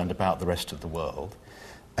concerned about the rest of the world,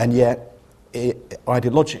 and yet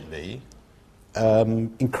ideologically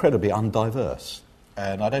incredibly undiverse.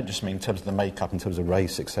 And I don't just mean in terms of the makeup, in terms of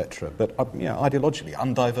race, etc., but ideologically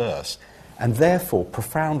undiverse, and therefore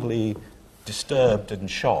profoundly disturbed and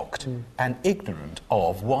shocked and ignorant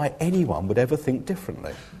of why anyone would ever think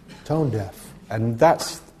differently. Tone deaf. And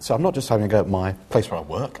so I'm not just having a go at my place where I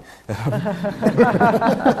work.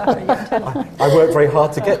 I work very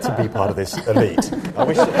hard to get to be part of this elite. I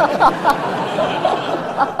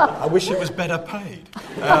wish it was better paid.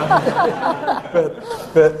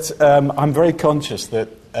 But I'm very conscious that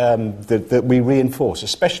we reinforce,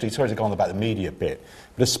 especially, sorry to go on about the media bit,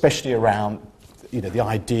 but especially around the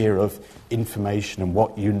idea of information and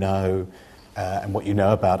what you know and what you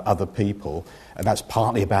know about other people. And that's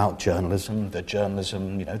partly about journalism. The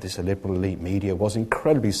journalism, this liberal elite media was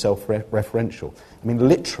incredibly self-referential. I mean,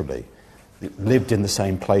 literally, lived in the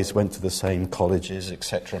same place, went to the same colleges,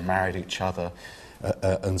 etc., married each other,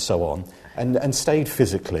 and so on, and stayed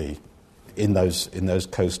physically in those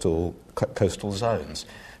coastal zones.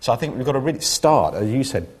 So I think we've got to really start, as you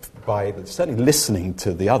said, by certainly listening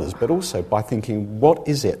to the others, but also by thinking, what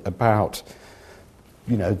is it about,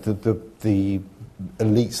 the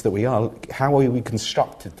elites that we are? How are we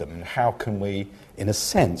constructed them, and how can we, in a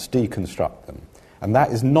sense, deconstruct them? And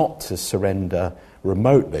that is not to surrender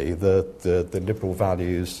remotely the liberal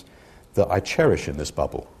values that I cherish in this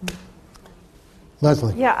bubble.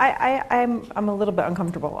 Leslie. Yeah, I'm a little bit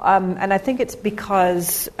uncomfortable. And I think it's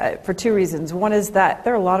because, for two reasons. One is that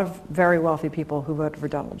there are a lot of very wealthy people who voted for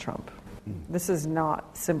Donald Trump. This is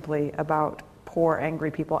not simply about poor,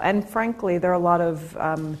 angry people. And frankly, there are a lot of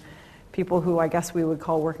people who I guess we would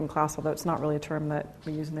call working class, although it's not really a term that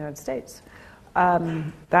we use in the United States,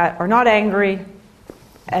 that are not angry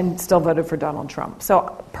and still voted for Donald Trump.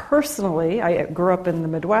 So personally, I grew up in the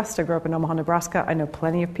Midwest. I grew up in Omaha, Nebraska. I know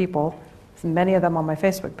plenty of people, many of them on my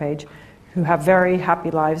Facebook page, who have very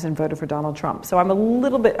happy lives and voted for Donald Trump. So I'm a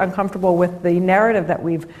little bit uncomfortable with the narrative that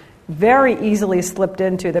we've very easily slipped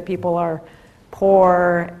into, that people are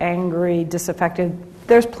poor, angry, disaffected.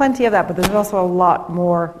 There's plenty of that, but there's also a lot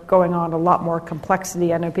more going on, a lot more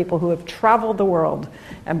complexity. I know people who have traveled the world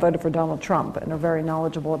and voted for Donald Trump and are very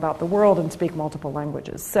knowledgeable about the world and speak multiple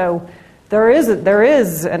languages. So there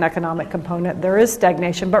is an economic component, there is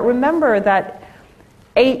stagnation, but remember that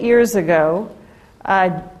 8 years ago,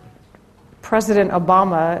 President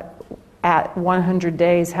Obama, at 100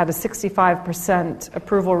 days, had a 65%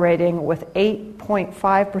 approval rating with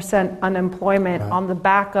 8.5% unemployment on the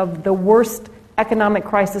back of the worst economic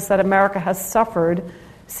crisis that America has suffered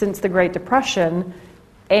since the Great Depression,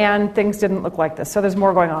 and things didn't look like this. So there's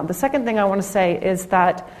more going on. The second thing I want to say is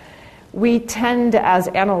that we tend, as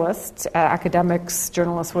analysts, academics,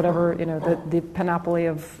 journalists, whatever, the panoply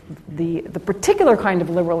of the particular kind of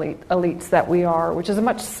liberal elites that we are, which is a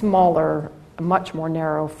much smaller, a much more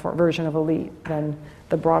narrow version of elite than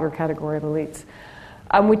the broader category of elites.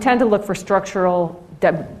 We tend to look for structural,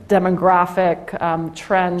 demographic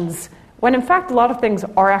trends, when in fact a lot of things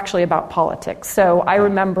are actually about politics. So I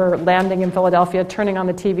remember landing in Philadelphia, turning on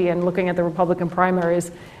the TV and looking at the Republican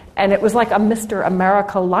primaries, and it was like a Mr.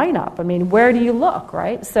 America lineup. I mean, where do you look,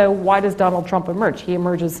 right? So why does Donald Trump emerge? He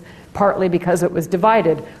emerges partly because it was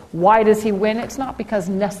divided. Why does he win? It's not because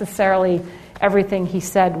necessarily everything he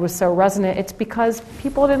said was so resonant. It's because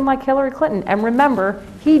people didn't like Hillary Clinton. And remember,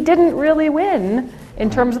 he didn't really win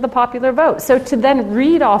in terms of the popular vote. So to then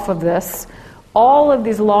read off of this all of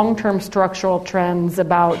these long-term structural trends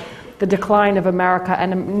about the decline of America,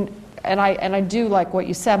 and I do like what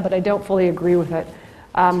you said, but I don't fully agree with it.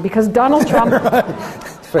 Because Donald Trump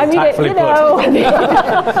tactfully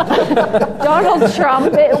Donald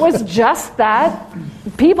Trump, it was just that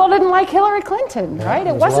people didn't like Hillary Clinton, right?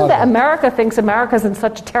 It wasn't that America thinks America's in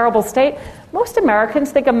such a terrible state. Most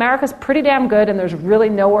Americans think America's pretty damn good and there's really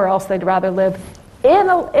nowhere else they'd rather live in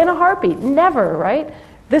a heartbeat. Never, right?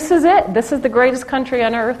 This is it. This is the greatest country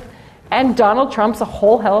on earth. And Donald Trump's a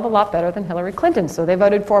whole hell of a lot better than Hillary Clinton. So they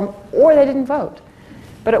voted for him or they didn't vote.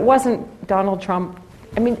 But it wasn't Donald Trump.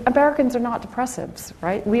 I mean, Americans are not depressives,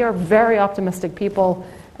 right? We are very optimistic people.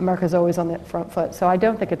 America's always on the front foot. So I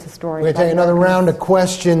don't think it's a story. We're going to take another round of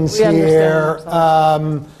questions here.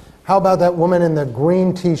 How about that woman in the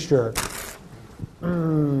green T-shirt?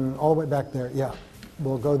 All the way back there. Yeah.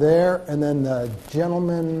 We'll go there. And then the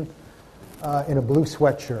gentleman in a blue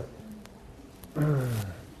sweatshirt.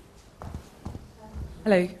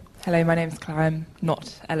 Hello, my name's Clara. I'm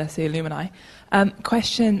not LSE Alumni.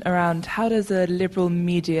 Question around how does a liberal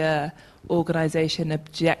media organisation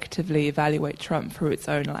objectively evaluate Trump through its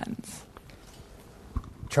own lens?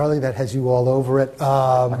 Charlie, that has you all over it.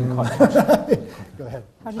 Go ahead.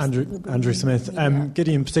 Andrew Smith.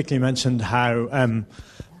 Gideon particularly mentioned how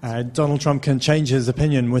Donald Trump can change his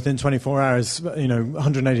opinion within 24 hours,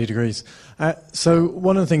 180 degrees. So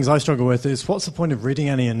one of the things I struggle with is what's the point of reading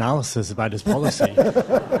any analysis about his policy?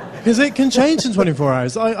 Because it can change in 24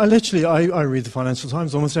 hours. I literally read the Financial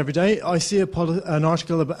Times almost every day. I see an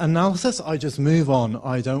article about analysis, I just move on.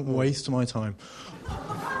 I don't waste my time.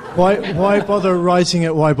 Why bother writing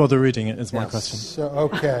it? Why bother reading it is my question.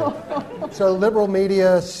 So liberal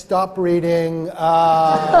media, stop reading.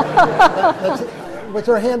 What's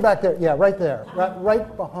her hand back there? Yeah, right there.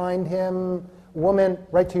 Right behind him. Woman,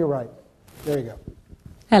 right to your right. There you go.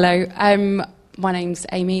 Hello. My name's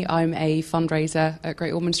Amy. I'm a fundraiser at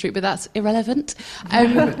Great Ormond Street, but that's irrelevant.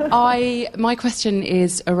 My question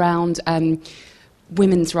is around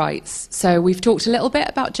women's rights. So we've talked a little bit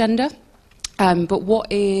about gender, but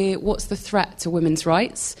what's the threat to women's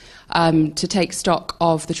rights? To take stock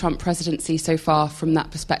of the Trump presidency so far from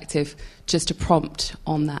that perspective, just a prompt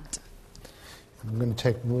on that. I'm going to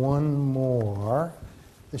take one more.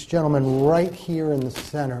 This gentleman right here in the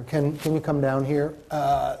center. Can you come down here?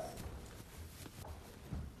 Right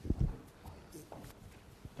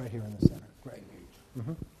here in the center. Great.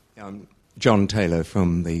 Mm-hmm. I'm John Taylor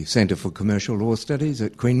from the Centre for Commercial Law Studies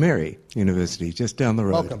at Queen Mary University, just down the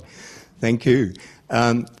road. Welcome. Thank you.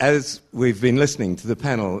 As we've been listening to the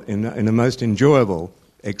panel in a most enjoyable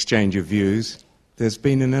exchange of views, there's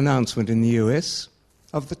been an announcement in the US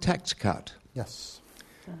of the tax cut. Yes.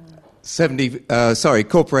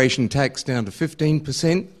 Corporation tax down to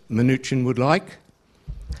 15%, Mnuchin would like.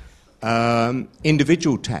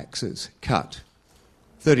 Individual taxes cut,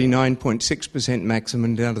 39.6%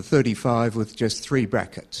 maximum down to 35% with just 3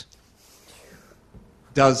 brackets.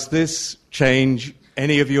 Does this change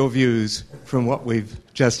any of your views from what we've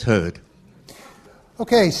just heard?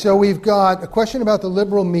 Okay, so we've got a question about the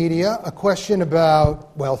liberal media, a question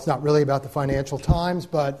about, well, it's not really about the Financial Times,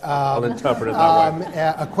 but I'll interpret it that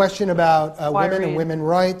way. A question about women and women's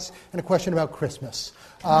rights, and a question about Christmas.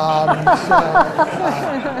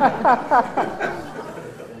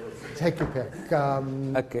 Take your pick.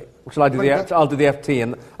 Okay. Shall I do I'll do the FT,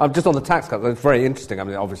 and I'm just on the tax cut. It's very interesting. I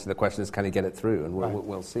mean, obviously the question is, can he get it through, and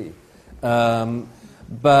we'll see.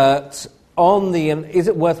 But on the, is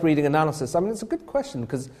it worth reading analysis? I mean, it's a good question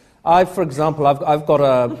because for example, I've got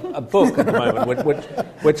a book at the moment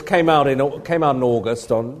which came out in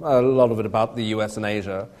August on a lot of it about the US and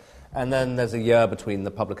Asia, and then there's a year between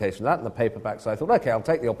the publication of that and the paperback. So I thought, okay, I'll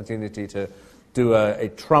take the opportunity to do a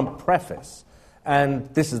Trump preface, and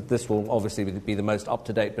this will obviously be the most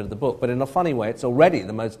up-to-date bit of the book. But in a funny way, it's already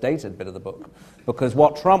the most dated bit of the book because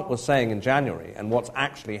what Trump was saying in January and what's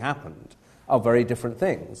actually happened are very different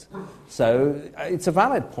things. So it's a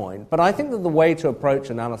valid point, but I think that the way to approach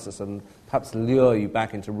analysis and perhaps lure you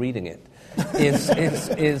back into reading it is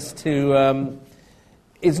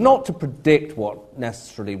not to predict what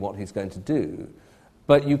he's going to do,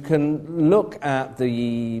 but you can look at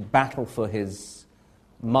the battle for his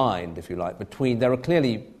mind, if you like, there are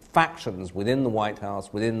clearly factions within the White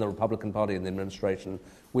House, within the Republican Party and the administration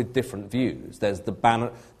with different views.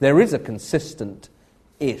 There is a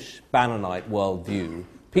consistent-ish Bannonite worldview.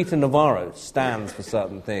 Peter Navarro stands for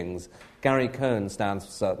certain things. Gary Cohn stands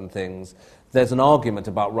for certain things. There's an argument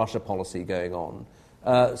about Russia policy going on.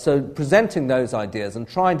 So presenting those ideas and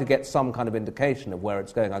trying to get some kind of indication of where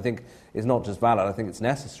it's going, I think, is not just valid, I think it's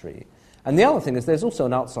necessary. And the other thing is there's also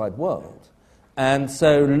an outside world. And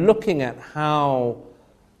so looking at how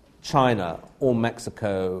China or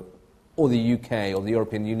Mexico or the UK or the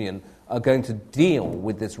European Union are going to deal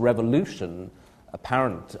with this revolution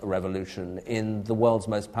apparent revolution in the world's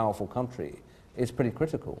most powerful country is pretty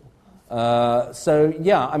critical. So,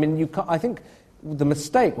 yeah, I mean, I think the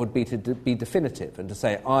mistake would be to be definitive and to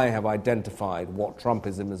say, I have identified what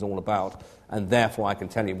Trumpism is all about, and therefore I can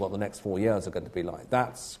tell you what the next 4 years are going to be like.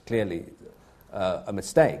 That's clearly a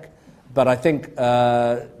mistake. But I think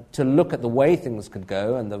to look at the way things could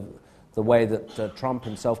go and the way that Trump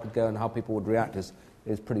himself could go and how people would react is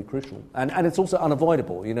pretty crucial. And it's also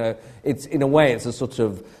unavoidable. You know, it's in a way it's a sort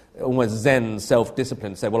of almost Zen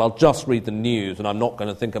self-discipline to say, well, I'll just read the news and I'm not going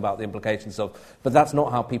to think about the implications of... But that's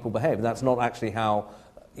not how people behave. That's not actually how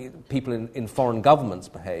people in foreign governments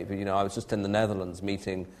behave. You know, I was just in the Netherlands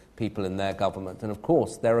meeting people in their government, and of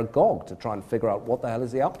course they're agog to try and figure out what the hell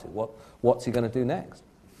is he up to, what's he going to do next.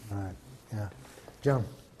 Right, yeah. Joan?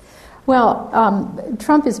 Well,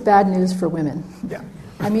 Trump is bad news for women. Yeah.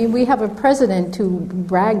 I mean, we have a president who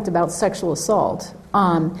bragged about sexual assault.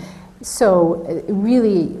 So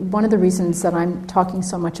really, one of the reasons that I'm talking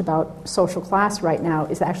so much about social class right now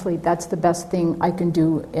is actually that's the best thing I can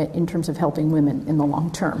do in terms of helping women in the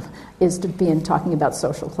long term, is to be in talking about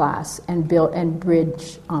social class and build and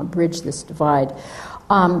bridge this divide.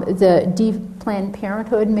 Planned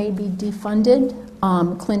Parenthood may be defunded.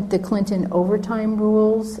 The Clinton overtime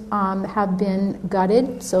rules have been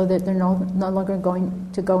gutted so that they're no longer going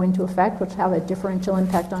to go into effect, which have a differential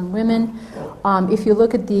impact on women. If you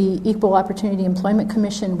look at the Equal Opportunity Employment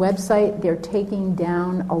Commission website, they're taking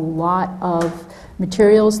down a lot of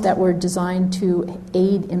materials that were designed to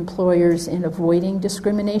aid employers in avoiding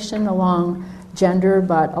discrimination along gender,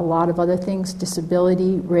 but a lot of other things,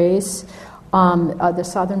 disability, race. The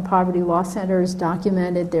Southern Poverty Law Center has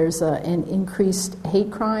documented there's an increased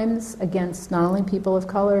hate crimes against not only people of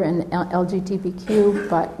color and LGBTQ,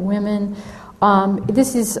 but women. And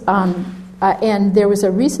there was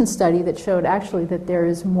a recent study that showed actually that there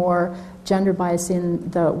is more gender bias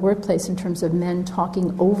in the workplace in terms of men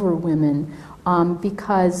talking over women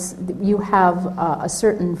because you have a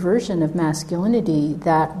certain version of masculinity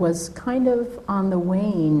that was kind of on the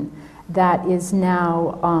wane that is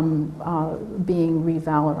now being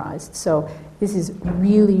revalorized. So this is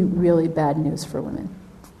really, really bad news for women.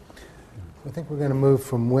 I think we're going to move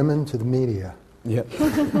from women to the media. Yeah.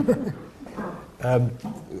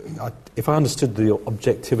 If I understood the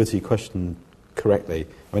objectivity question correctly,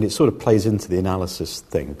 I mean, it sort of plays into the analysis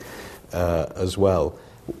thing as well.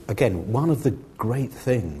 Again, one of the great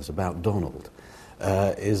things about Donald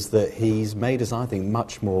is that he's made us, I think,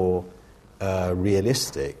 much more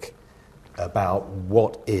realistic about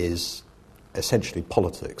what is essentially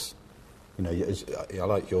politics. You know, I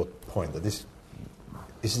like your point that this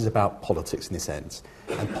is about politics in this sense.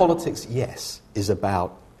 And politics, yes, is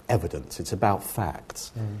about evidence. It's about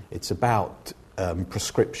facts. It's about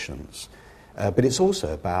prescriptions. But it's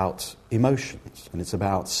also about emotions, and it's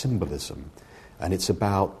about symbolism, and it's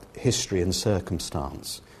about history and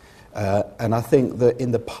circumstance. And I think that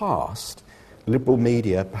in the past, liberal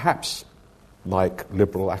media, perhaps like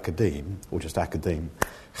liberal academe, or just academe,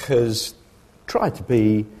 has tried to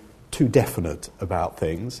be too definite about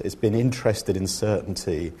things. It's been interested in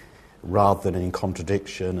certainty rather than in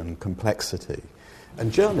contradiction and complexity.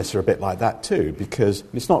 And journalists are a bit like that too, because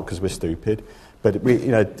it's not because we're stupid, but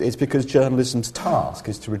it's because journalism's task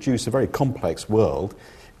is to reduce a very complex world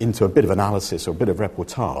into a bit of analysis or a bit of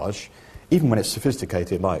reportage, even when it's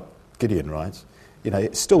sophisticated, like Gideon writes. You know,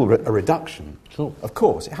 it's still a reduction. Sure. Of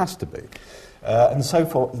course, it has to be. And so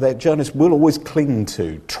forth, the journalists will always cling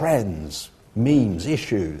to trends, memes,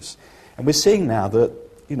 issues. And we're seeing now that,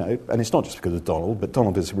 you know, and it's not just because of Donald, but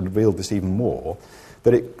Donald has revealed this even more,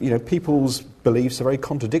 that people's beliefs are very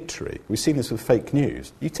contradictory. We've seen this with fake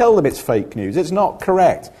news. You tell them it's fake news, it's not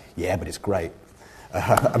correct. Yeah, but it's great.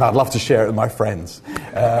 And I'd love to share it with my friends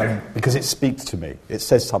because it speaks to me. It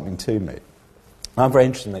says something to me. I'm very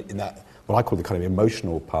interested in that, what I call the kind of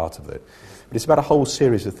emotional part of it. But it's about a whole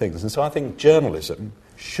series of things. And so I think journalism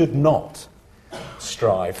should not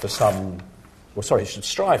strive for it should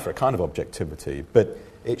strive for a kind of objectivity, but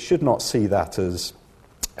it should not see that as,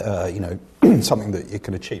 something that it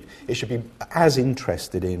can achieve. It should be as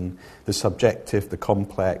interested in the subjective, the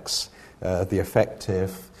complex, the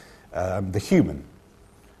affective, the human.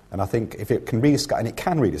 And I think if it can rediscover, and it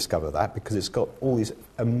can rediscover that because it's got all these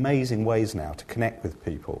amazing ways now to connect with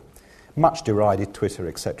people, much derided Twitter,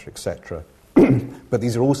 etc., etc. But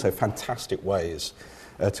these are also fantastic ways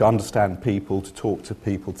to understand people, to talk to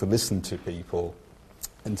people, to listen to people,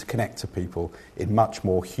 and to connect to people in much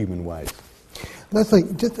more human ways. Leslie,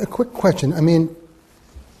 just a quick question. I mean,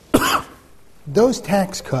 those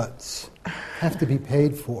tax cuts have to be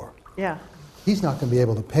paid for. Yeah. He's not going to be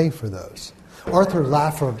able to pay for those. Arthur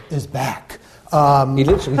Laffer is back.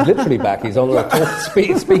 He's literally back. He's on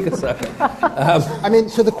the speaker circuit. I mean,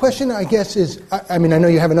 so the question, I guess, is, I mean, I know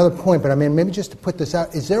you have another point, but I mean, maybe just to put this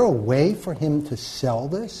out, is there a way for him to sell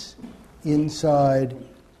this inside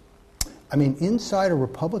a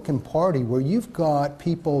Republican Party where you've got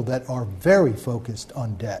people that are very focused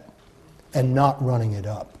on debt and not running it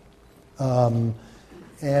up?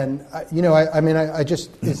 Is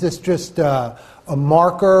this just a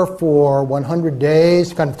marker for 100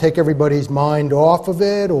 days, kind of take everybody's mind off of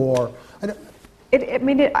it, or?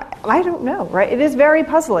 I don't know, right? It is very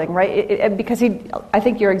puzzling, right? Because I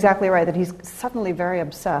think you're exactly right that he's suddenly very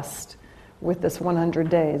obsessed with this 100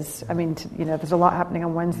 days. I mean, there's a lot happening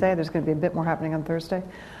on Wednesday. There's going to be a bit more happening on Thursday.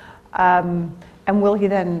 And will he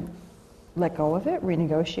then let go of it,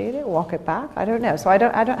 renegotiate it, walk it back? I don't know. So I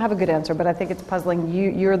don't have a good answer, but I think it's puzzling.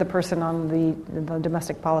 You're the person on the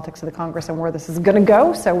domestic politics of the Congress and where this is going to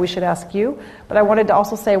go, so we should ask you. But I wanted to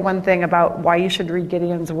also say one thing about why you should read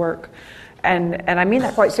Gideon's work. And I mean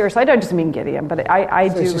that quite seriously. I don't just mean Gideon, but I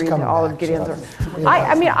do read all of Gideon's work.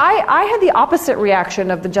 I had the opposite reaction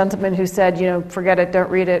of the gentleman who said, forget it, don't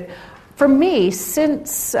read it. For me,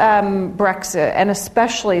 since Brexit, and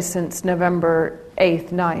especially since November 8th,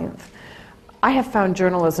 9th, I have found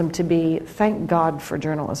journalism to be, thank God for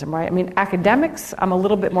journalism, right? I mean, academics, I'm a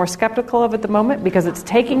little bit more skeptical of at the moment because it's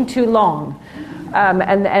taking too long.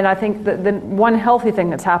 And I think the one healthy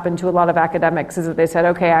thing that's happened to a lot of academics is that they said,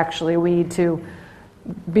 okay, actually, we need to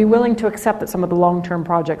be willing to accept that some of the long-term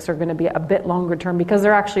projects are going to be a bit longer term because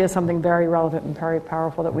there actually is something very relevant and very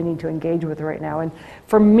powerful that we need to engage with right now. And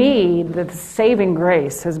for me, the saving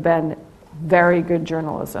grace has been very good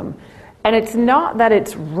journalism. And it's not that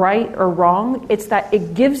it's right or wrong, it's that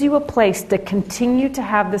it gives you a place to continue to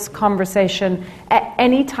have this conversation at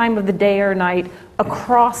any time of the day or night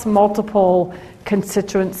across multiple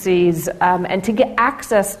constituencies and to get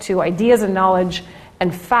access to ideas and knowledge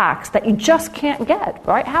and facts that you just can't get,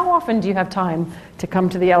 right? How often do you have time to come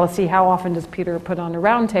to the LSE? How often does Peter put on a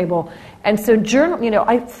roundtable? And so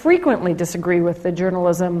I frequently disagree with the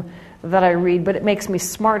journalism that I read, but it makes me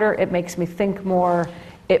smarter, it makes me think more,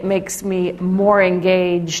 it makes me more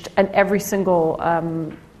engaged in every single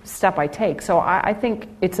step I take. So I think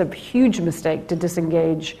it's a huge mistake to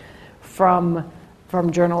disengage from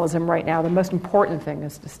journalism right now. The most important thing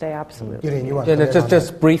is to stay absolutely.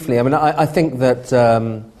 Just briefly, I mean, I think that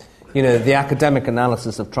the academic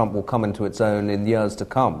analysis of Trump will come into its own in years to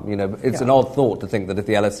come. It's an odd thought to think that if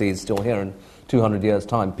the LSE is still here in 200 years'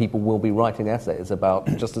 time, people will be writing essays about,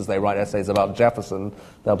 just as they write essays about Jefferson,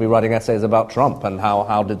 they'll be writing essays about Trump and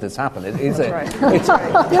how did this happen. It's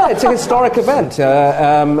a historic event,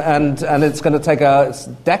 and it's going to take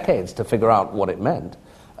decades to figure out what it meant.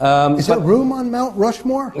 Is there room on Mount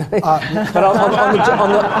Rushmore? But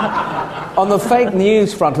on the fake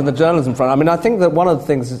news front and the journalism front, I mean, I think that one of the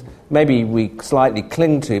things is maybe we slightly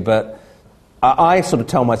cling to, but I sort of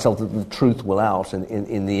tell myself that the truth will out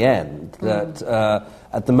in the end. That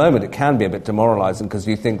at the moment it can be a bit demoralizing because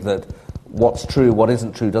you think that what's true, what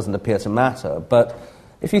isn't true doesn't appear to matter. But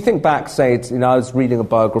if you think back, say, I was reading a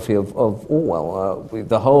biography of Orwell,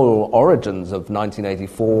 the whole origins of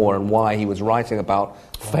 1984 and why he was writing about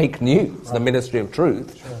fake news, the Ministry of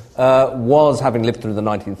Truth, was having lived through the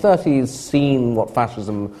 1930s, seen what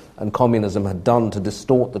fascism and communism had done to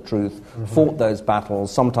distort the truth, fought those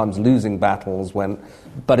battles, sometimes losing battles,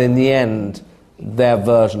 but in the end, their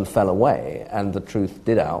version fell away and the truth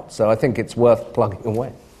did out. So I think it's worth plugging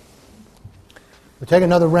away. We'll take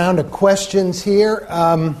another round of questions here.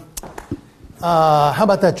 How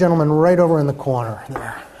about that gentleman right over in the corner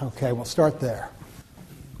there? Okay, we'll start there.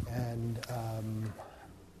 And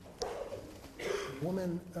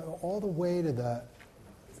woman all the way to the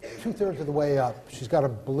 2/3 of the way up. She's got a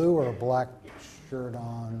blue or a black shirt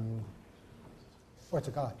on. Oh, it's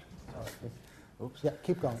a guy. Sorry. Oops. Yeah,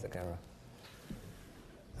 keep going.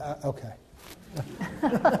 Okay.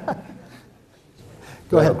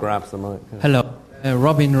 Go ahead. Grabs the mic. Yeah. Hello.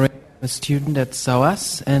 Robin Ray, a student at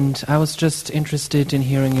SOAS, and I was just interested in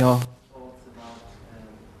hearing your thoughts about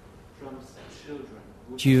Trump's children.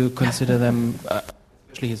 Would you consider them,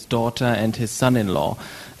 especially his daughter and his son-in-law,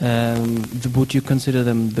 would you consider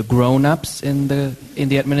them the grown-ups in the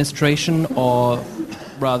administration, or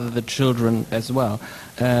rather the children as well?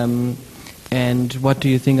 And what do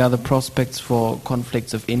you think are the prospects for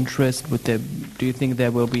conflicts of interest? Do you think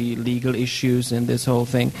there will be legal issues in this whole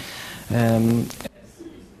thing?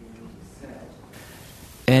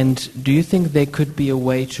 And do you think there could be a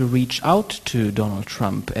way to reach out to Donald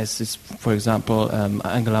Trump, as is, for example,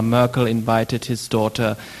 Angela Merkel invited his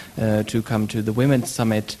daughter to come to the Women's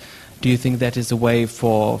Summit? Do you think that is a way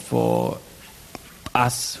for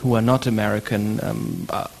us who are not American,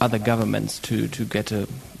 other governments, to get a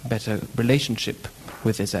better relationship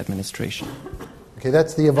with this administration? Okay,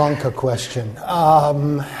 that's the Ivanka question.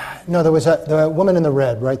 No, there was the woman in the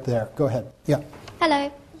red right there. Go ahead. Yeah.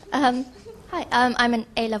 Hello. Hi. I'm an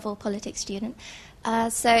A-level politics student.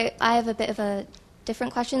 So I have a bit of a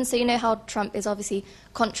different question. So you know how Trump is obviously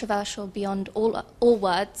controversial beyond all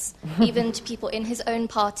words, even to people in his own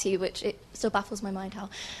party, which it still baffles my mind how.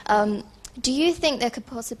 Do you think there could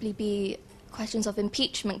possibly be questions of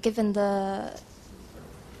impeachment given the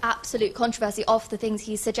absolute controversy of the things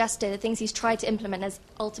he's suggested, the things he's tried to implement has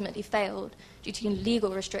ultimately failed due to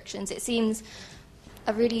legal restrictions? It seems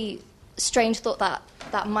a really strange thought that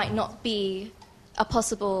might not be a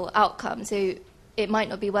possible outcome. So it might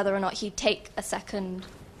not be whether or not he'd take a second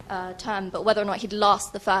term, but whether or not he'd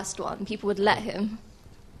last the first one. People would let him.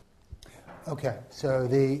 Okay, so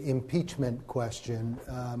the impeachment question,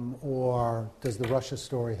 or does the Russia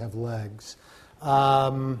story have legs?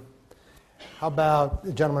 How about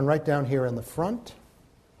the gentleman right down here in the front?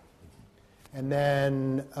 And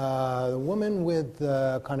then the woman with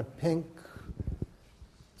the kind of pink...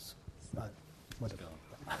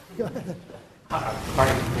 Hi,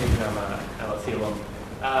 I'm LSE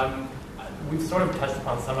alum. We've sort of touched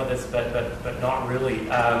upon some of this, but not really.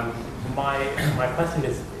 My question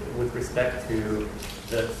is with respect to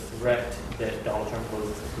the threat that Donald Trump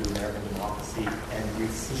poses to American democracy, and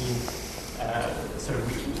we've seen sort of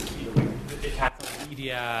attacks on the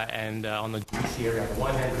media and on the judiciary on the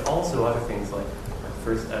one hand, but also other things like the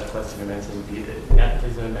first question I mentioned, the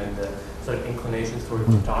nepotism and the sort of inclinations towards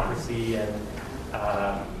autocracy and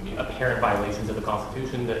apparent violations of the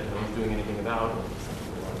Constitution that no one's doing anything about.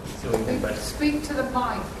 But speak to the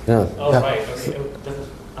mic. Yeah. Oh, right. Okay.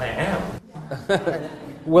 I am.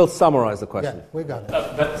 We'll summarize the question. Yeah, we got it.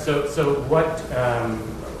 But so what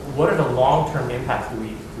are the long-term impacts?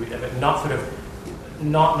 Not sort of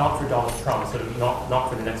not for Donald Trump, sort of not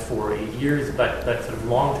for the next 4 or 8 years, but sort of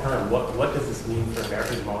long-term. What does this mean for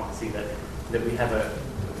American democracy that we have a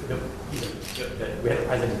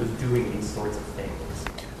president who's doing these sorts of things?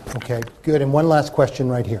 Okay, good. And one last question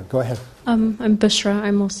right here. Go ahead. I'm Bushra.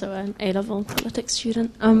 I'm also an A-level politics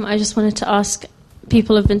student. I just wanted to ask,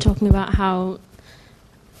 people have been talking about how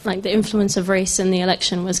the influence of race in the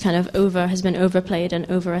election was has been overplayed and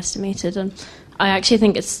overestimated, and I actually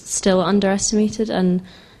think it's still underestimated, and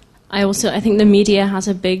I think the media has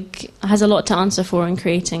a lot to answer for in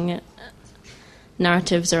creating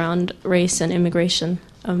narratives around race and immigration.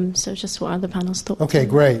 So just what are the panel's thoughts? Okay,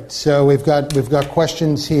 great. So we've got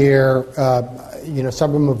questions here.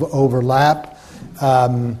 Some of them overlap.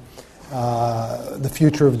 The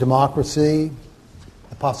future of democracy,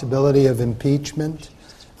 the possibility of impeachment.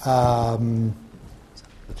 The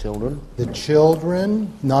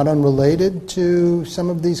children, not unrelated to some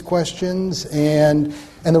of these questions, and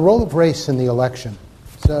the role of race in the election.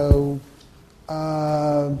 So,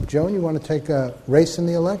 Joan, you want to take a race in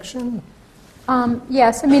the election?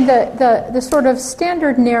 Yes, I mean, the sort of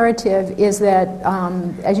standard narrative is that,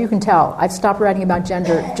 as you can tell, I've stopped writing about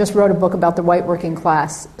gender, just wrote a book about the white working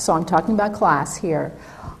class, so I'm talking about class here.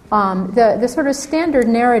 The sort of standard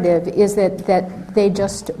narrative is that they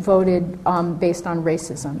just voted based on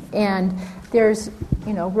racism. And there's,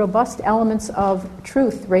 robust elements of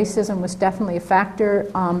truth. Racism was definitely a factor.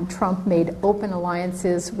 Trump made open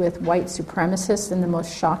alliances with white supremacists in the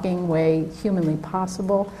most shocking way humanly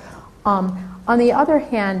possible. On the other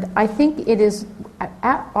hand, I think it is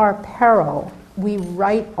at our peril we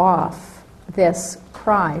write off this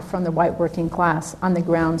cry from the white working class on the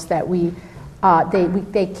grounds that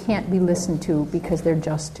they can't be listened to because they're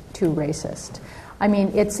just too racist. I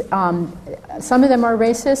mean, it's some of them are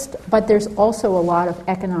racist, but there's also a lot of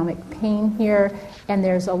economic pain here, and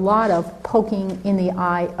there's a lot of poking in the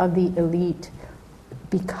eye of the elite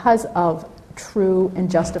because of true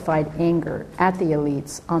and justified anger at the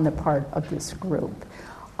elites on the part of this group.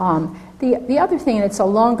 The other thing, and it's a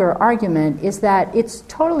longer argument, is that it's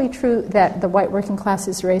totally true that the white working class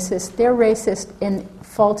is racist. They're racist in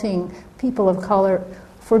faulting people of color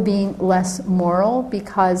for being less moral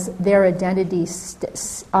because their identity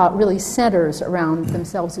really centers around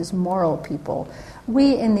themselves as moral people.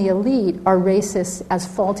 We in the elite are racist as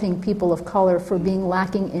faulting people of color for being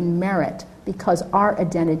lacking in merit because our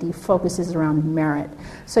identity focuses around merit.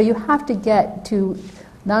 So you have to get to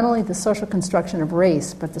not only the social construction of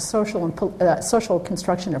race, but the social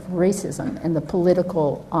construction of racism and the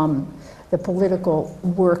political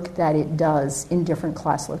work that it does in different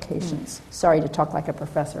class locations. Sorry to talk like a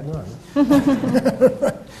professor.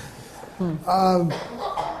 The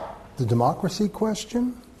democracy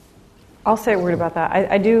question? I'll say a word about that.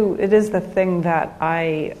 I do. It is the thing that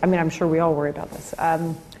I mean, I'm sure we all worry about this.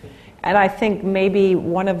 And I think maybe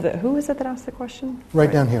one of the... Who is it that asked the question?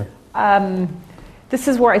 Right down here. This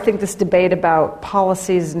is where I think this debate about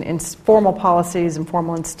policies and formal policies and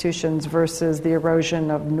formal institutions versus the erosion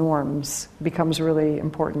of norms becomes really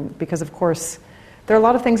important. Because, of course, there are a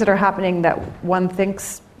lot of things that are happening that one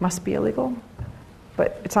thinks must be illegal,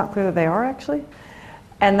 but it's not clear that they are, actually.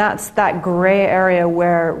 And that's that gray area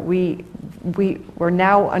where we're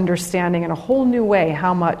now understanding in a whole new way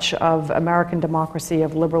how much of American democracy,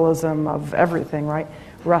 of liberalism, of everything, right,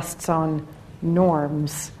 rests on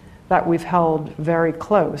norms that we've held very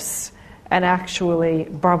close and actually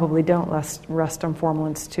probably don't rest on formal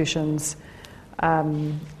institutions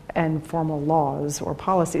and formal laws or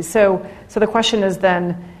policies. So the question is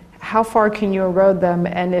then, how far can you erode them?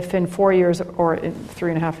 And if in 4 years or in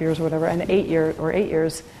 3.5 years or whatever, and 8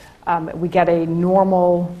 years, we get a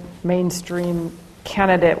normal mainstream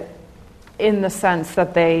candidate in the sense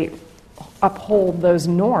that they uphold those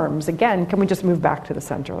norms, again, can we just move back to the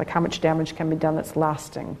center? Like, how much damage can be done that's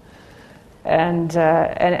lasting? And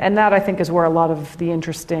that, I think, is where a lot of the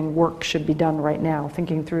interesting work should be done right now,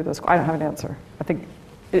 thinking through those. I don't have an answer. I think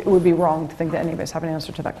it would be wrong to think that any of us have an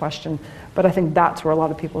answer to that question. But I think that's where a lot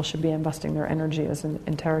of people should be investing their energy, is in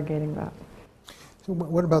interrogating that. So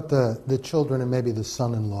what about the children and maybe the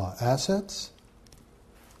son-in-law? Assets?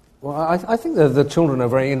 Well, I think the children are a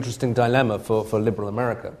very interesting dilemma for liberal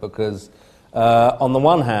America, because on the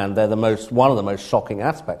one hand, they're one of the most shocking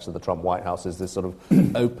aspects of the Trump White House is this sort of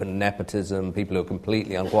open nepotism, people who are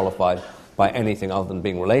completely unqualified by anything other than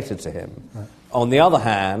being related to him. Right. On the other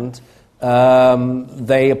hand,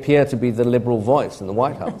 they appear to be the liberal voice in the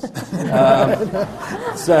White House.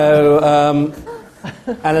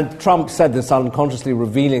 And Trump said this unconsciously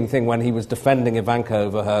revealing thing when he was defending Ivanka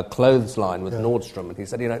over her clothesline with Nordstrom. And he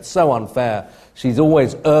said, it's so unfair. She's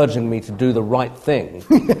always urging me to do the right thing.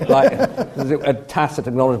 Like a tacit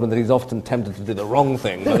acknowledgement that he's often tempted to do the wrong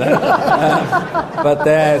thing. But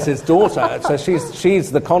there's his daughter. So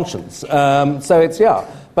she's the conscience.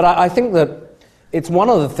 But I think that it's one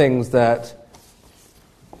of the things that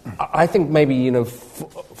I think maybe,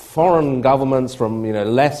 foreign governments from,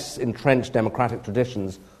 less entrenched democratic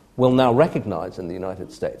traditions will now recognize in the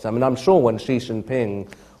United States. I mean, I'm sure when Xi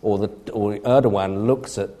Jinping or Erdogan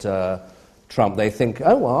looks at Trump, they think,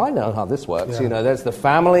 oh, well, I know how this works. Yeah. There's the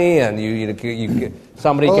family, and there's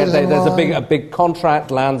a big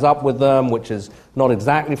contract lands up with them, which is not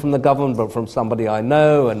exactly from the government, but from somebody I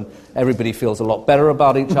know, and everybody feels a lot better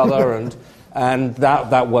about each other, and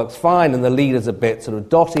that works fine, and the leader's a bit sort of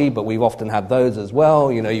dotty, but we've often had those as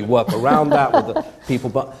well. You work around that with the people,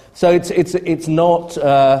 but so it's not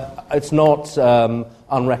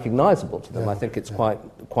unrecognizable to them. I think it's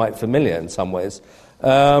quite familiar in some ways.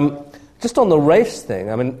 Just on the race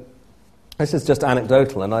thing, I mean, this is just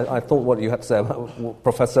anecdotal, and I thought what you had to say about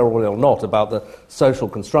professorial or not about the social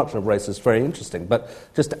construction of race is very interesting. But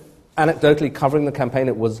just anecdotally covering the campaign,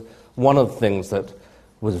 it was one of the things that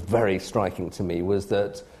was very striking to me was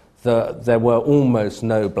that there were almost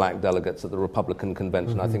no black delegates at the Republican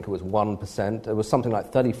convention. Mm-hmm. I think it was 1%. It was something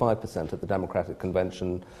like 35% at the Democratic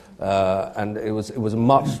convention, and it was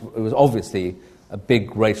obviously a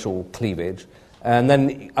big racial cleavage. And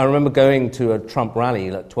then I remember going to a Trump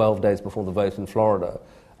rally 12 days before the vote in Florida,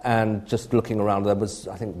 and just looking around, there was,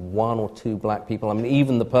 I think, 1 or 2 black people. I mean,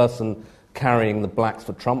 even the person carrying the Blacks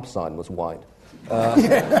for Trump sign was white.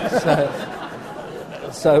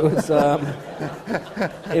 So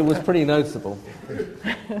it was pretty noticeable.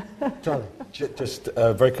 Charlie, just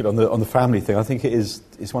very quick on the family thing. I think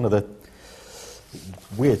it's one of the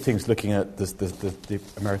weird things looking at the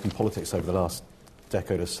American politics over the last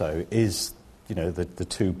decade or so is the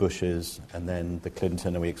 2 Bushes and then the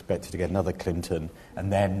Clinton, and we expected to get another Clinton,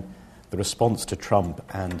 and then the response to Trump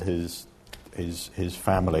and his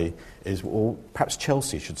family is, well, perhaps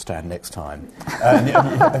Chelsea should stand next time. And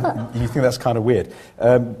you think that's kind of weird.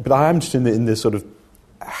 But I am interested in the sort of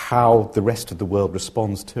how the rest of the world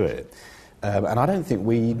responds to it. And I don't think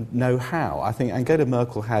we know how. I think Angela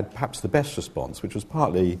Merkel had perhaps the best response, which was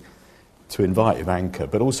partly to invite Ivanka,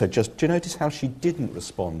 but also just, do you notice how she didn't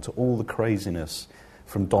respond to all the craziness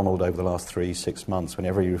from Donald over the last 3-6 months,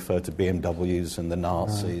 whenever he referred to BMWs and the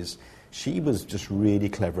Nazis? Right. She was just really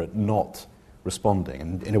clever at not responding.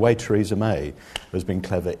 And in a way, Theresa May has been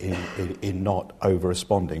clever in not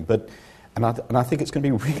over-responding. And I think it's going to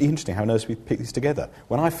be really interesting how on earth we pick this together.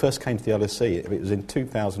 When I first came to the LSE, it was in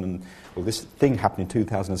this thing happened in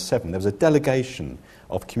 2007. There was a delegation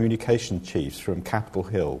of communication chiefs from Capitol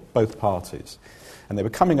Hill, both parties. And they were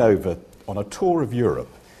coming over on a tour of Europe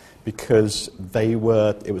because it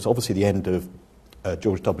was obviously the end of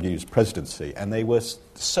George W.'s presidency, and they were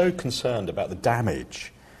so concerned about the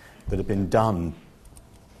damage that had been done,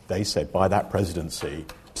 they said, by that presidency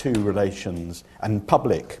to relations and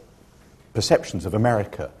public perceptions of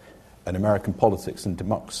America and American politics and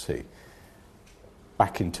democracy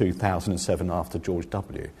back in 2007 after George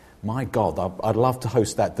W. My God, I'd love to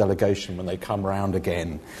host that delegation when they come round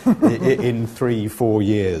again in 3-4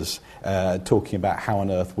 years, talking about how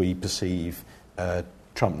on earth we perceive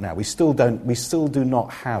Trump now. We still do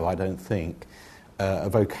not have, I don't think, a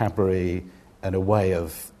vocabulary and a way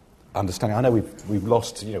of understanding. I know we've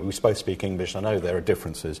lost, we both speak English, I know there are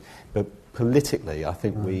differences, but politically I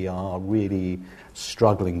think we are really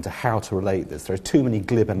struggling to how to relate this. There are too many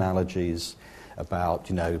glib analogies about,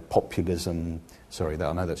 populism. Sorry,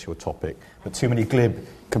 I know that's your topic, but too many glib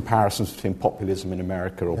comparisons between populism in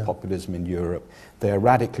America or populism in Europe. They're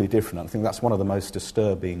radically different. I think that's one of the most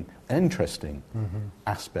disturbing and interesting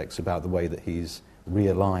aspects about the way that he's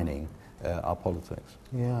realigning our politics.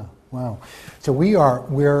 Yeah, wow. So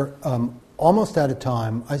we're almost out of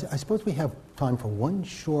time. I suppose we have time for one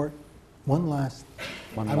last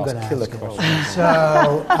killer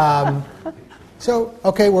question. So,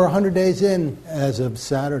 okay, we're 100 days in as of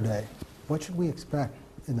Saturday. What should we expect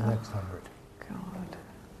in the next 100? God.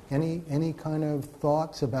 Any kind of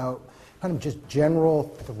thoughts about kind of just general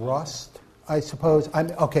thrust? I suppose.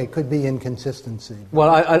 Could be inconsistency. Well,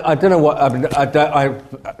 I don't know what.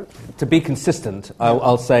 To be consistent,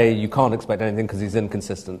 I'll say you can't expect anything because he's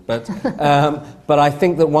inconsistent. But I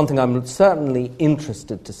think that one thing I'm certainly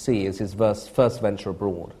interested to see is his first venture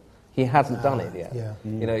abroad. He hasn't done it yet.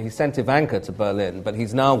 Yeah. He sent Ivanka to Berlin, but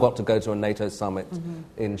he's now got to go to a NATO summit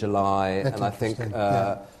in July. That's and I think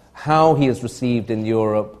interesting. how he is received in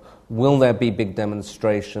Europe. Will there be big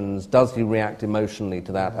demonstrations? Does he react emotionally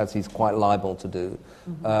to that, as he's quite liable to do?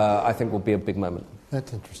 I think will be a big moment.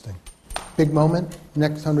 That's interesting. Big moment,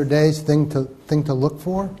 next 100 days, thing to look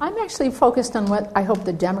for? I'm actually focused on what I hope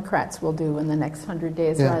the Democrats will do in the next 100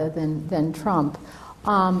 days rather than Trump.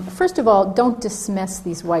 First of all, don't dismiss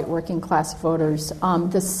these white working class voters.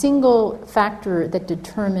 The single factor that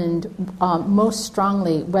determined most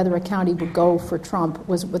strongly whether a county would go for Trump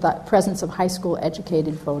was with the presence of high school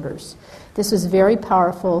educated voters. This was very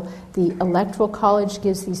powerful. The Electoral College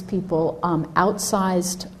gives these people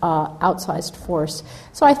outsized force.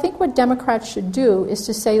 So I think what Democrats should do is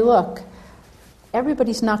to say, look,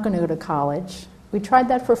 everybody's not going to go to college. We tried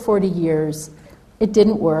that for 40 years. It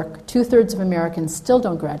didn't work. 2/3 of Americans still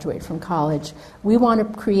don't graduate from college. We want to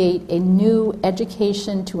create a new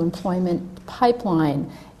education to employment pipeline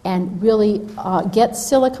and really get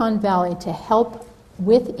Silicon Valley to help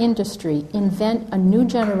with industry invent a new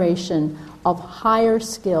generation of higher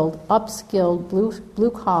skilled, upskilled,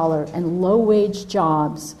 blue collar and low wage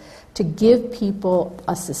jobs to give people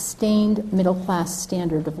a sustained middle class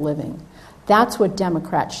standard of living. That's what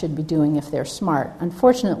Democrats should be doing if they're smart.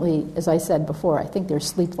 Unfortunately, as I said before, I think they're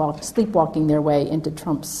sleepwalking their way into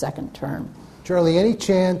Trump's second term. Charlie, any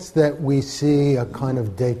chance that we see a kind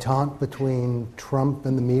of détente between Trump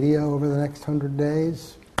and the media over the next 100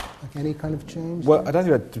 days? Like any kind of change? Well, I don't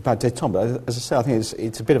think about détente, but as I say, I think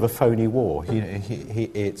it's a bit of a phony war.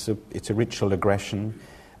 It's a ritual aggression,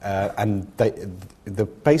 and the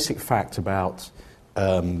basic fact about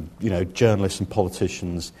journalists and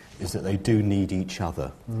politicians is that they do need each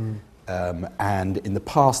other. And in the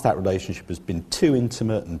past, that relationship has been too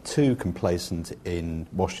intimate and too complacent in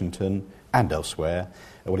Washington and elsewhere.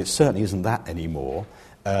 Well, it certainly isn't that anymore.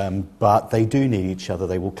 But they do need each other.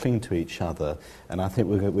 They will cling to each other. And I think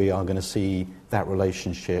we are going to see that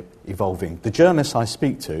relationship evolving. The journalists I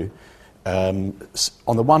speak to, on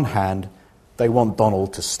the one hand, they want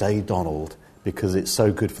Donald to stay Donald because it's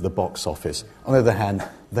so good for the box office. On the other hand,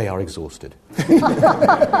 they are exhausted.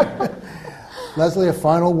 Leslie, a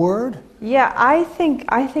final word? Yeah, I think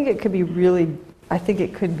it could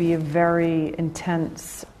be a very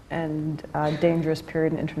intense and dangerous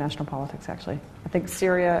period in international politics, actually. I think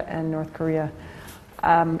Syria and North Korea,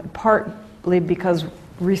 partly because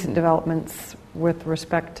recent developments with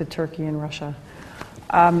respect to Turkey and Russia.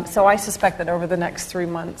 So I suspect that over the next 3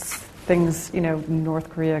 months, things, North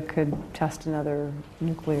Korea could test another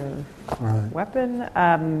nuclear weapon.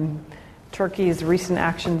 Turkey's recent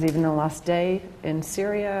actions, even the last day in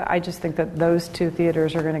Syria, I just think that those two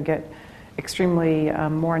theaters are going to get extremely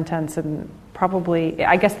more intense, and probably,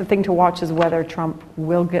 I guess the thing to watch is whether Trump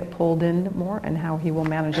will get pulled in more and how he will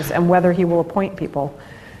manage this, and whether he will appoint people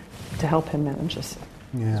to help him manage this.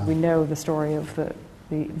 Yeah. We know the story of the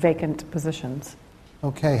vacant positions.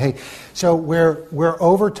 Okay, hey, so we're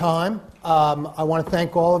over time. I want to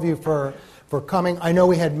thank all of you for for coming. I know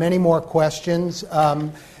we had many more questions,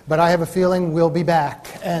 but I have a feeling we'll be back,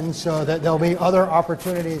 and so that there'll be other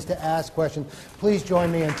opportunities to ask questions. Please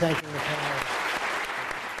join me in thanking the panel.